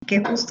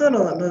 Que justo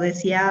lo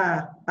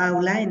decía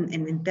Paula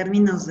en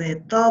términos de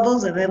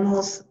todos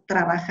debemos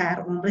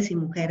trabajar, hombres y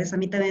mujeres. A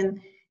mí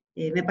también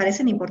me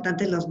parecen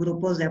importantes los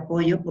grupos de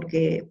apoyo,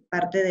 porque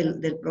parte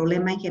del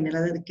problema en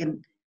general es de que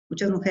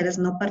muchas mujeres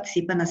no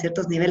participan a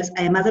ciertos niveles,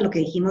 además de lo que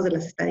dijimos de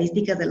las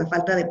estadísticas, de la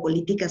falta de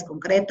políticas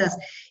concretas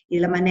y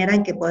la manera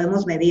en que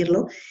podemos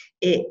medirlo.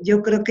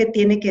 Yo creo que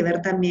tiene que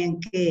ver también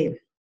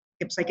que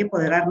pues hay que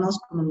empoderarnos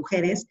como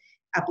mujeres,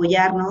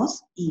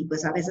 apoyarnos, y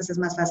pues a veces es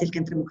más fácil que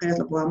entre mujeres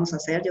lo podamos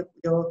hacer.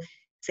 Yo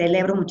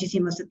celebro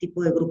muchísimo este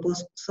tipo de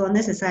grupos, son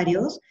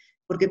necesarios,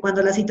 porque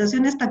cuando la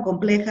situación es tan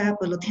compleja,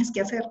 pues lo tienes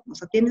que hacer, o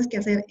sea, tienes que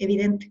hacer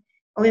evidente.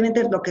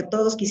 Obviamente lo que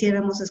todos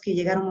quisiéramos es que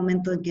llegara un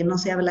momento en que no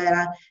se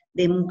hablara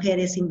de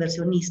mujeres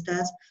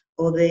inversionistas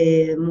o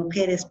de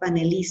mujeres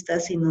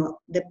panelistas,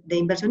 sino de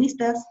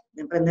inversionistas,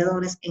 de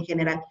emprendedores en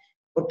general,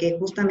 porque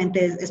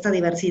justamente esta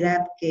diversidad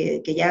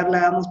que ya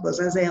hablábamos, pues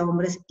es de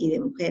hombres y de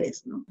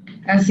mujeres, ¿no?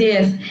 Así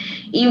es.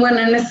 Y bueno,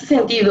 en ese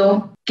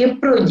sentido, ¿en qué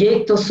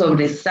proyectos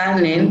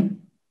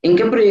sobresalen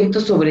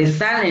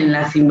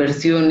las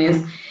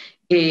inversiones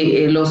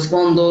que los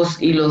fondos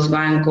y los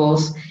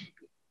bancos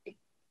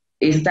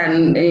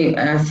están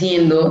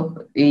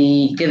haciendo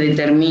y que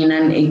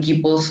determinan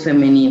equipos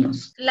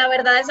femeninos? La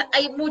verdad es,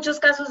 hay muchos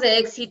casos de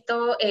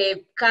éxito.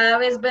 Cada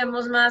vez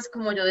vemos más,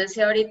 como yo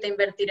decía ahorita,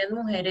 invertir en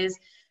mujeres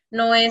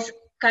no es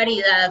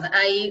caridad.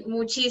 Hay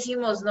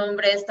muchísimos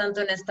nombres,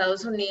 tanto en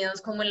Estados Unidos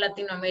como en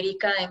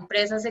Latinoamérica, de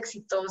empresas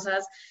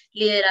exitosas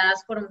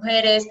lideradas por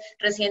mujeres.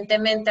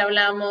 Recientemente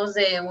hablamos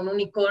de un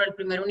unicornio, el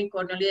primer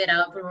unicornio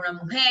liderado por una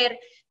mujer.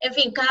 En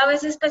fin, cada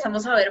vez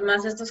empezamos a ver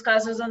más estos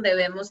casos donde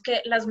vemos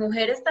que las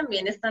mujeres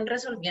también están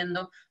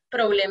resolviendo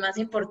problemas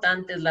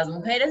importantes. Las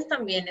mujeres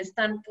también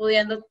están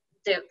pudiendo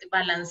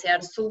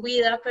balancear su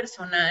vida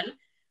personal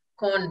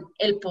con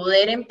el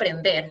poder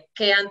emprender,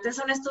 que antes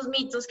son estos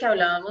mitos que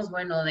hablábamos,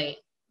 bueno,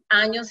 de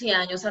años y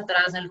años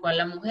atrás, en el cual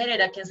la mujer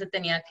era quien se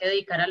tenía que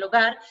dedicar al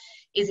hogar,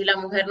 y si la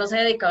mujer no se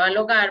dedicaba al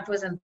hogar,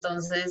 pues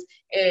entonces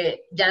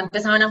ya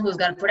empezaban a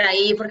juzgar por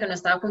ahí porque no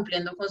estaba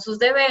cumpliendo con sus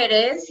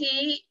deberes,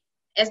 y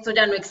esto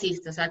ya no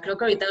existe. O sea, creo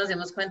que ahorita nos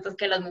dimos cuenta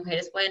que las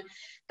mujeres pueden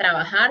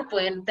trabajar,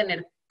 pueden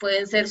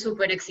ser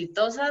súper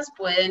exitosas,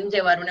 pueden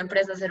llevar una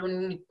empresa a ser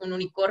un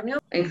unicornio.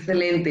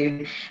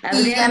 Excelente.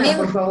 Adriana,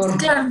 por favor.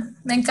 Claro,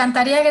 me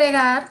encantaría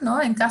agregar,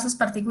 ¿no?, en casos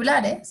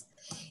particulares,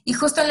 Y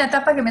justo en la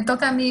etapa que me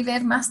toca a mí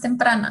ver más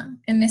temprana,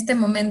 en este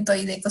momento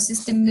y de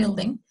ecosystem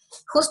building,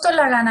 justo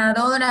la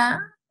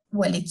ganadora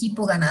o el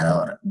equipo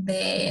ganador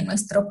de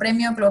nuestro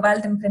Premio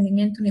Global de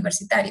Emprendimiento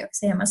Universitario, que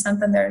se llama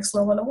Santander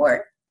Global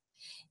Award,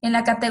 en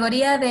la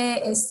categoría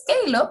de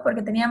Scale-Up,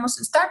 porque teníamos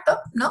Startup,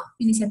 ¿no?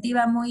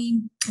 Iniciativa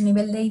muy a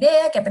nivel de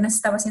idea, que apenas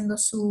estaba haciendo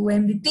su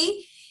MVP,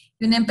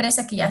 y una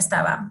empresa que ya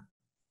estaba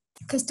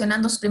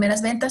gestionando sus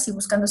primeras ventas y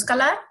buscando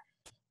escalar,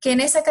 que en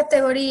esa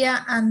categoría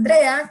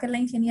Andrea, que es la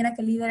ingeniera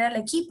que lidera el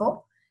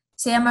equipo,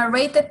 se llama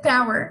Rated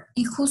Power,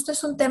 y justo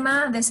es un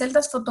tema de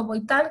celdas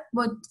fotovoltaicas,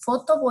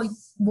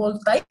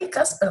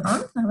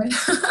 perdón, a ver,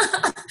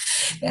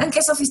 vean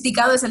qué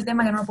sofisticado es el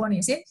tema que no puedo ni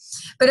decir,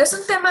 pero es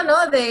un tema,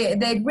 ¿no?,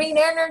 de green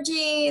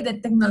energy, de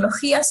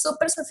tecnología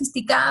súper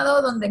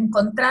sofisticado, donde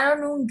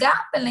encontraron un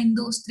gap en la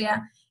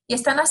industria y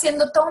están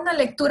haciendo toda una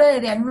lectura de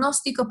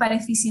diagnóstico para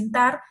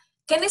eficientar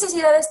qué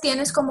necesidades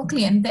tienes como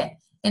cliente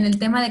en el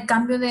tema de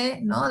cambio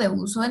de, ¿no?, de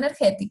uso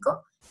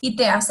energético, y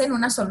te hacen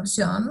una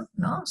solución,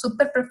 ¿no?,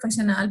 súper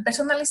profesional,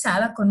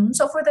 personalizada, con un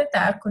software de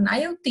tal, con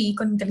IoT,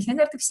 con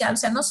inteligencia artificial. O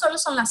sea, no solo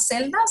son las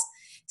celdas,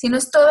 sino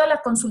es toda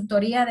la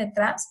consultoría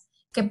detrás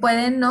que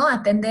pueden, ¿no?,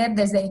 atender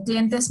desde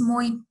clientes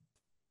muy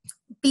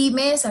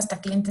pymes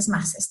hasta clientes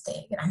más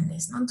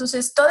grandes, ¿no?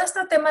 Entonces, todo este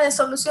tema de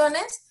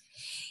soluciones.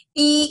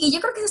 Y yo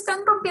creo que se están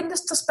rompiendo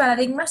estos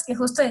paradigmas que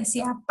justo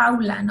decía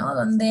Paula, ¿no?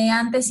 Donde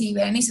antes, y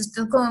Berenice,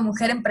 usted como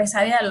mujer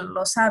empresaria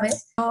lo sabe,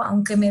 yo,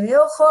 aunque me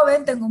veo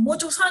joven, tengo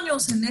muchos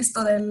años en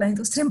esto de la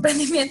industria de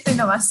emprendimiento e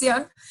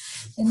innovación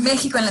en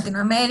México, en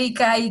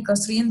Latinoamérica, y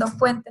construyendo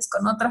puentes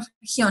con otras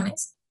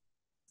regiones.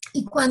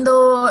 Y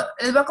cuando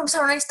les voy a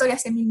contar una historia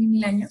hace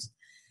mil años,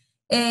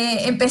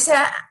 empecé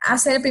a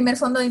hacer el primer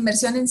fondo de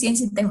inversión en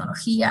ciencia y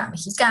tecnología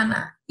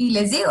mexicana, y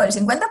les digo, el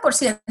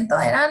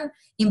 50% eran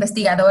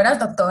investigadoras,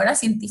 doctoras,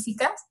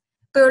 científicas,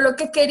 pero lo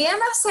que querían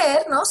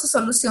hacer, ¿no?, su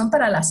solución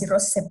para la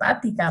cirrosis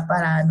hepática,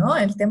 para, ¿no?,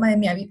 el tema de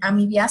mi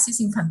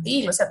amibiasis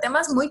infantil, o sea,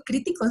 temas muy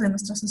críticos de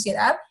nuestra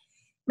sociedad,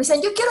 me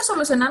decían, yo quiero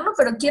solucionarlo,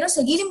 pero quiero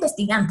seguir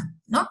investigando,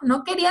 ¿no?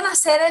 No querían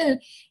hacer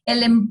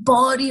el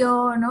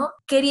emporio, ¿no?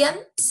 Querían,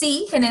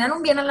 sí, generar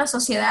un bien a la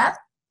sociedad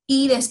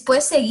y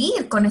después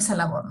seguir con esa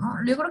labor, ¿no?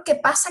 Yo creo que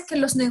pasa que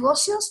los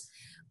negocios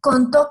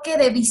con toque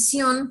de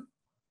visión,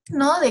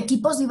 ¿no?, de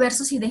equipos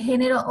diversos y de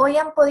género, hoy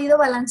han podido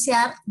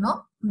balancear,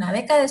 ¿no?, una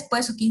década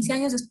después o 15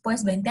 años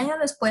después, 20 años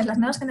después, las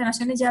nuevas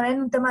generaciones ya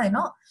ven un tema de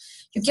no,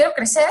 yo quiero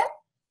crecer,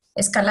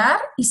 escalar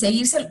y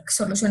seguir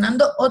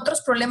solucionando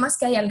otros problemas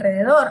que hay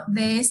alrededor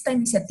de esta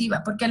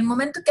iniciativa, porque al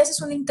momento que haces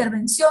una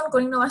intervención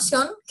con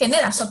innovación,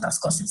 generas otras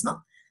cosas,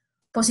 ¿no?,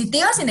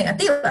 positivas y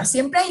negativas,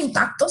 siempre hay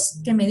impactos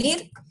que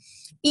medir.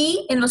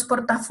 Y en los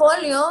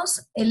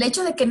portafolios, el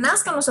hecho de que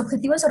nazcan los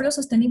objetivos de desarrollo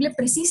sostenible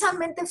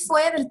precisamente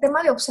fue del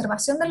tema de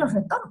observación de los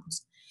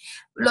retornos.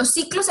 Los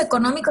ciclos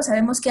económicos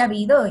sabemos que ha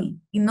habido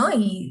 ¿no?,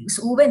 y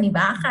suben y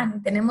bajan,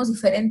 y tenemos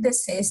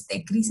diferentes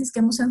crisis que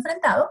hemos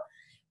enfrentado,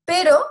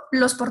 pero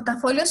los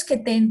portafolios que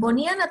te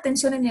ponían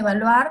atención en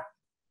evaluar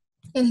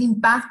el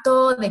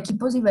impacto de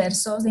equipos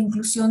diversos, de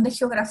inclusión de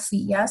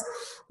geografías,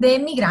 de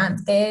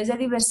migrantes, de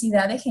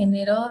diversidad de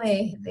género,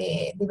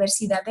 de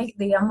diversidad de,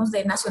 digamos,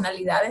 de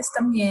nacionalidades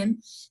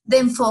también, de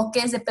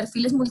enfoques, de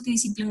perfiles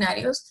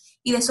multidisciplinarios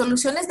y de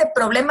soluciones de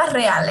problemas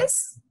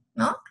reales,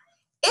 ¿no?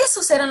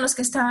 Esos eran los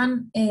que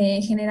estaban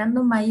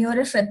generando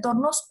mayores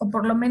retornos, o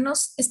por lo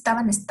menos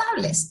estaban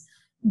estables,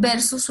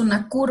 versus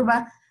una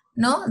curva,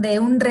 ¿no?, de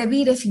un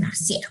revire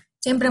financiero.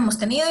 Siempre hemos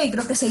tenido y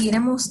creo que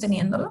seguiremos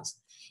teniéndolos.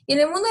 Y en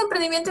el mundo de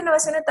emprendimiento e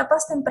innovación en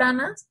etapas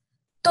tempranas,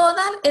 todo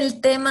el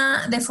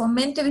tema de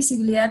fomento y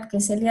visibilidad que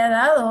se le ha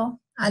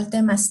dado al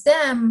tema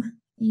STEM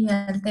y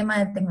al tema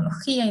de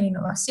tecnología y de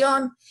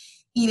innovación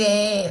y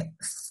de,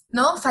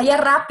 ¿no?,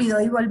 fallar rápido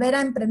y volver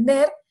a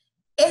emprender,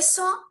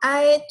 eso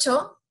ha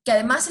hecho que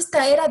además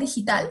esta era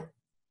digital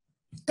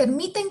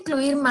permite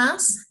incluir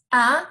más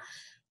a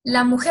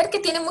la mujer que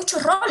tiene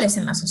muchos roles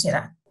en la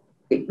sociedad.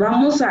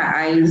 Vamos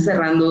a ir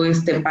cerrando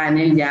este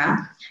panel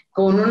ya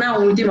con una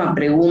última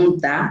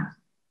pregunta,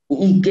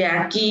 y que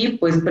aquí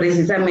pues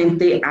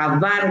precisamente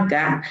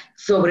abarca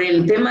sobre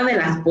el tema de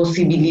las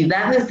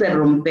posibilidades de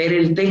romper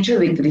el techo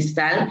de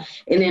cristal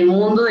en el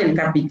mundo del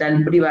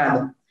capital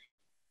privado.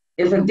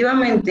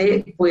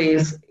 Efectivamente,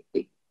 pues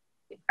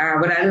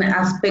habrán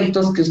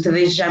aspectos que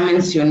ustedes ya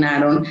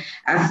mencionaron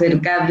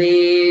acerca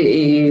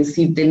de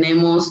si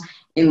tenemos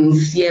en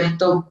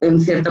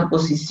cierta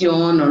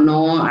posición o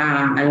no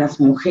a las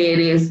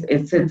mujeres,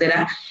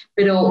 etcétera.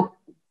 Pero,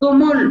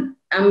 ¿cómo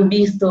han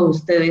visto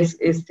ustedes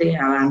este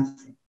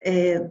avance?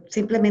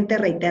 Simplemente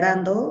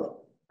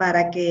reiterando,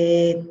 para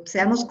que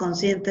seamos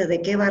conscientes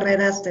de qué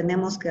barreras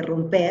tenemos que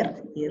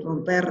romper y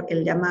romper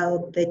el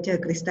llamado techo de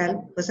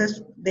cristal, pues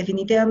es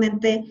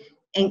definitivamente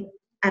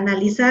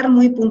analizar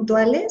muy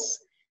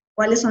puntuales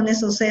cuáles son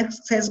esos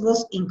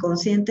sesgos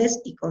inconscientes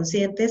y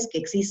conscientes que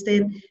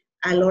existen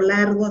a lo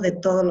largo de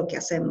todo lo que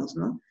hacemos,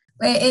 ¿no?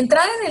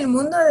 Entrar en el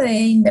mundo de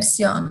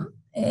inversión,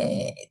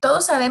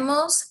 todos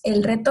sabemos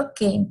el reto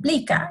que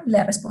implica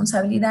la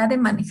responsabilidad de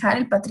manejar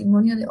el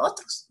patrimonio de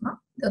otros,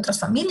 ¿no?, de otras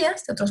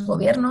familias, de otros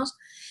gobiernos,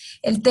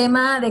 el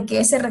tema de que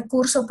ese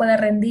recurso pueda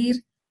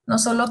rendir no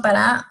solo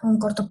para un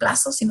corto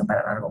plazo, sino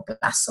para largo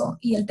plazo,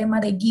 y el tema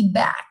de give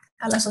back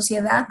a la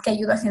sociedad que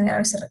ayuda a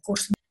generar ese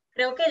recurso.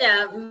 Creo que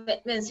ya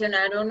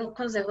mencionaron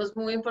consejos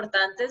muy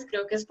importantes,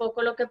 creo que es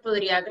poco lo que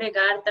podría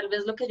agregar, tal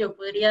vez lo que yo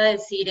podría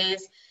decir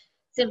es,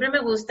 siempre me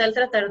gusta el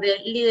tratar de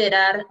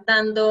liderar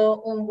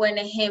dando un buen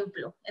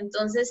ejemplo.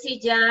 Entonces, si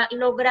ya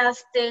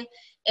lograste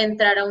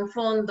entrar a un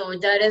fondo,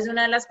 ya eres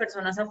una de las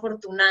personas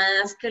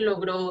afortunadas que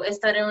logró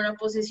estar en una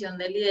posición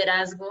de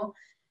liderazgo,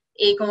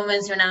 y como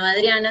mencionaba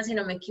Adriana, si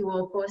no me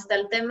equivoco, está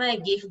el tema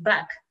de give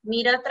back.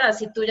 Mira atrás,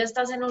 si tú ya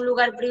estás en un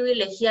lugar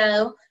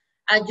privilegiado,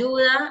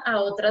 ayuda a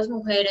otras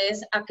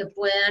mujeres a que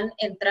puedan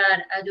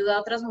entrar, ayuda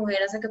a otras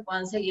mujeres a que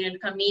puedan seguir el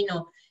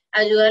camino,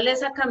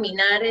 ayúdales a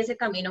caminar ese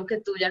camino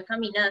que tú ya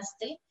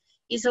caminaste,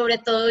 y sobre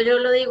todo yo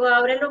lo digo,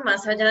 ábrelo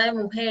más allá de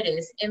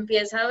mujeres,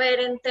 empieza a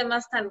ver en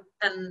temas tan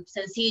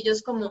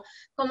sencillos como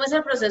cómo es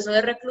el proceso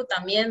de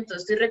reclutamiento.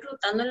 Estoy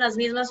reclutando en las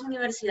mismas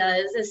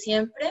universidades de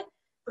siempre,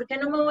 ¿por qué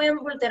no me voy a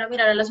voltear a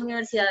mirar a las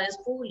universidades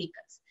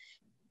públicas?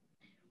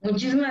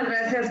 Muchísimas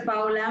gracias,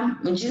 Paula.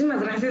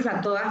 Muchísimas gracias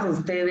a todas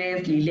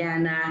ustedes,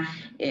 Liliana,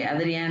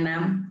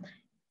 Adriana,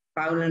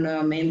 Paula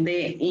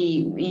nuevamente.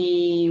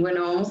 Y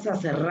bueno, vamos a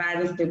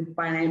cerrar este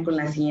panel con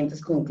las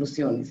siguientes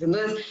conclusiones.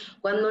 Entonces,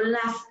 cuando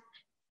las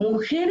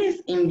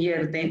mujeres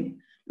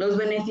invierten, los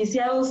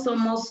beneficiados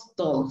somos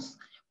todos.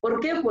 ¿Por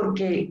qué?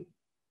 Porque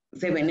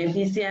se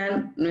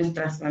benefician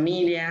nuestras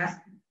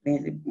familias,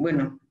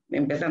 bueno,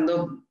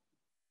 empezando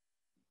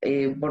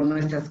por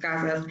nuestras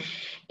casas,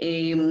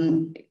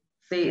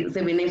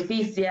 se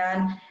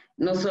benefician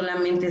no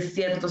solamente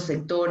ciertos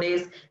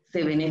sectores,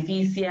 se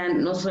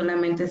benefician no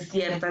solamente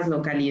ciertas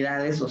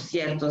localidades o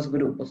ciertos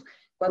grupos.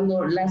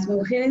 Cuando las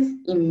mujeres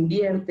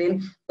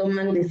invierten,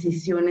 toman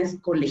decisiones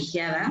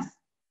colegiadas.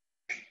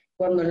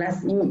 Cuando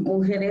las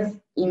mujeres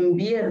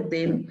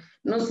invierten,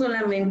 no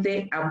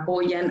solamente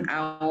apoyan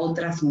a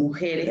otras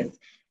mujeres,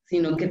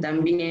 sino que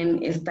también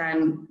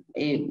están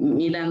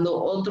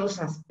mirando otros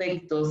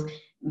aspectos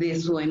de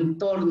su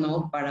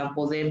entorno para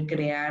poder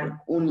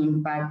crear un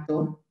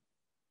impacto.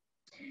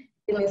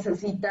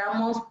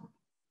 Necesitamos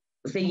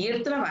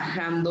seguir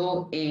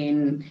trabajando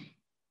en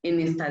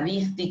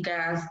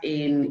estadísticas,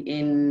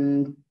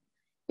 en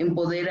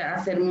poder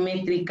hacer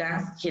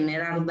métricas,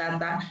 generar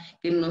data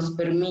que nos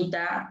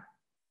permita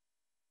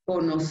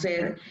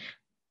conocer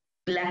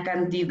la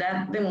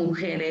cantidad de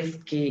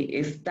mujeres que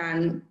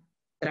están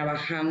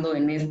trabajando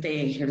en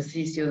este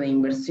ejercicio de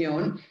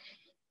inversión.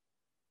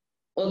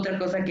 Otra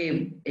cosa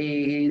que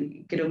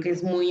creo que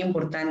es muy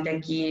importante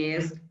aquí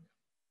es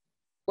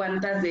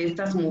cuántas de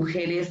estas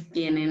mujeres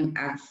tienen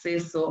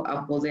acceso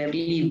a poder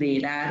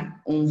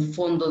liderar un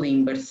fondo de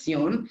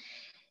inversión,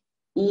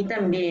 y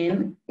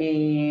también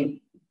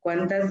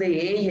cuántas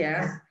de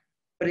ellas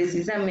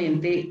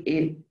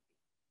precisamente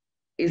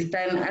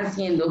están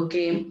haciendo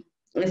que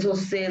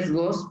esos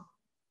sesgos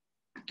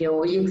que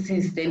hoy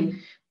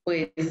existen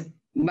pues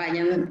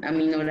vayan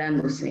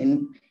aminorándose.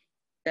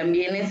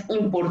 También es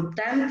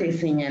importante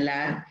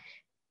señalar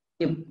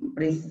que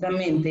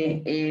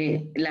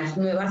precisamente las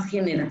nuevas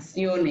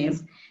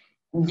generaciones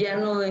ya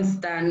no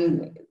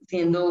están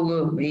siendo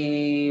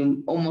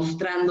o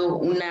mostrando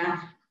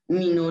una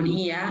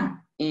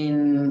minoría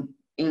en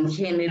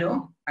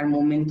género al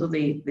momento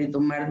de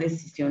tomar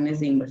decisiones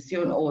de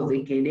inversión o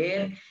de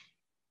querer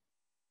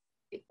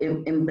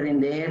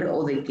emprender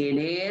o de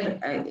querer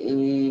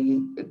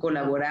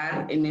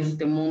colaborar en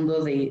este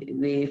mundo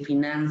de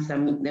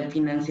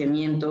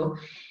financiamiento.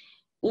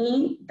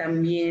 Y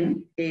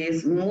también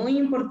es muy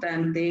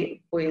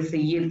importante pues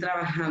seguir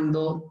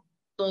trabajando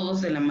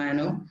todos de la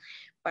mano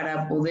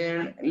para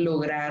poder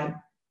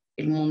lograr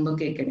el mundo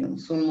que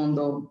queremos, un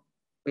mundo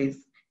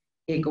pues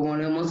que, como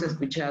lo hemos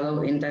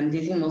escuchado en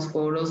tantísimos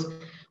foros,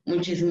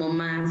 muchísimo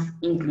más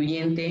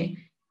incluyente,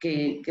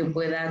 que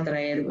pueda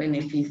traer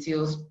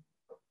beneficios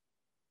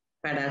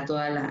para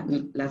toda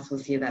la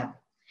sociedad.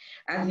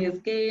 Así es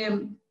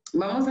que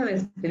vamos a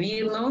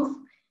despedirnos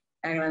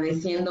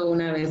agradeciendo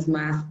una vez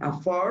más a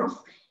Forbes.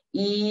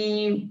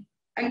 ¿Y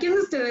a quién de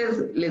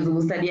ustedes les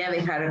gustaría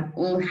dejar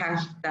un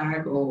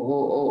hashtag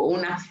o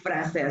una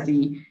frase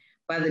así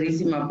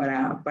padrísima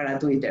para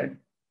Twitter?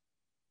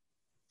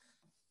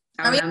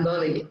 Hablando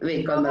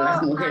de cuando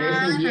las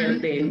mujeres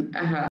invierten.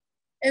 Ajá.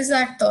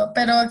 Exacto,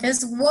 pero que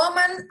es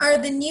Women are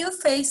the new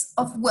face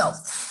of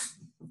wealth.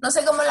 No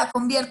sé cómo la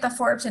convierta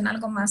Forbes en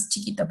algo más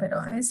chiquito,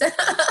 pero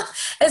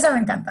esa me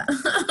encanta.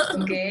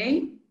 Ok.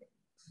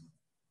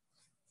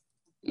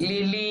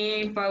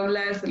 Lili,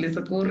 Paula, ¿se les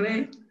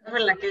ocurre?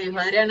 La que dijo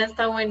Adriana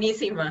está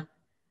buenísima.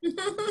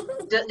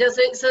 Yo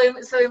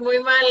soy muy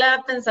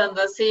mala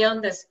pensando así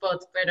on the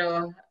spot,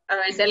 pero a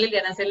ver si a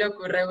Liliana se le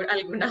ocurre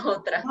alguna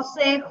otra. No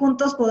sé,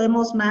 juntos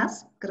podemos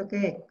más, creo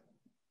que...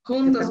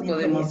 Juntos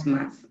podemos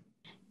más.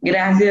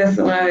 Gracias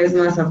una vez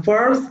más a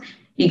Forbes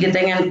y que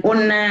tengan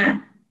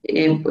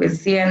pues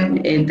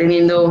sigan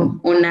teniendo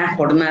una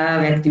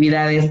jornada de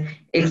actividades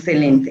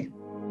excelente.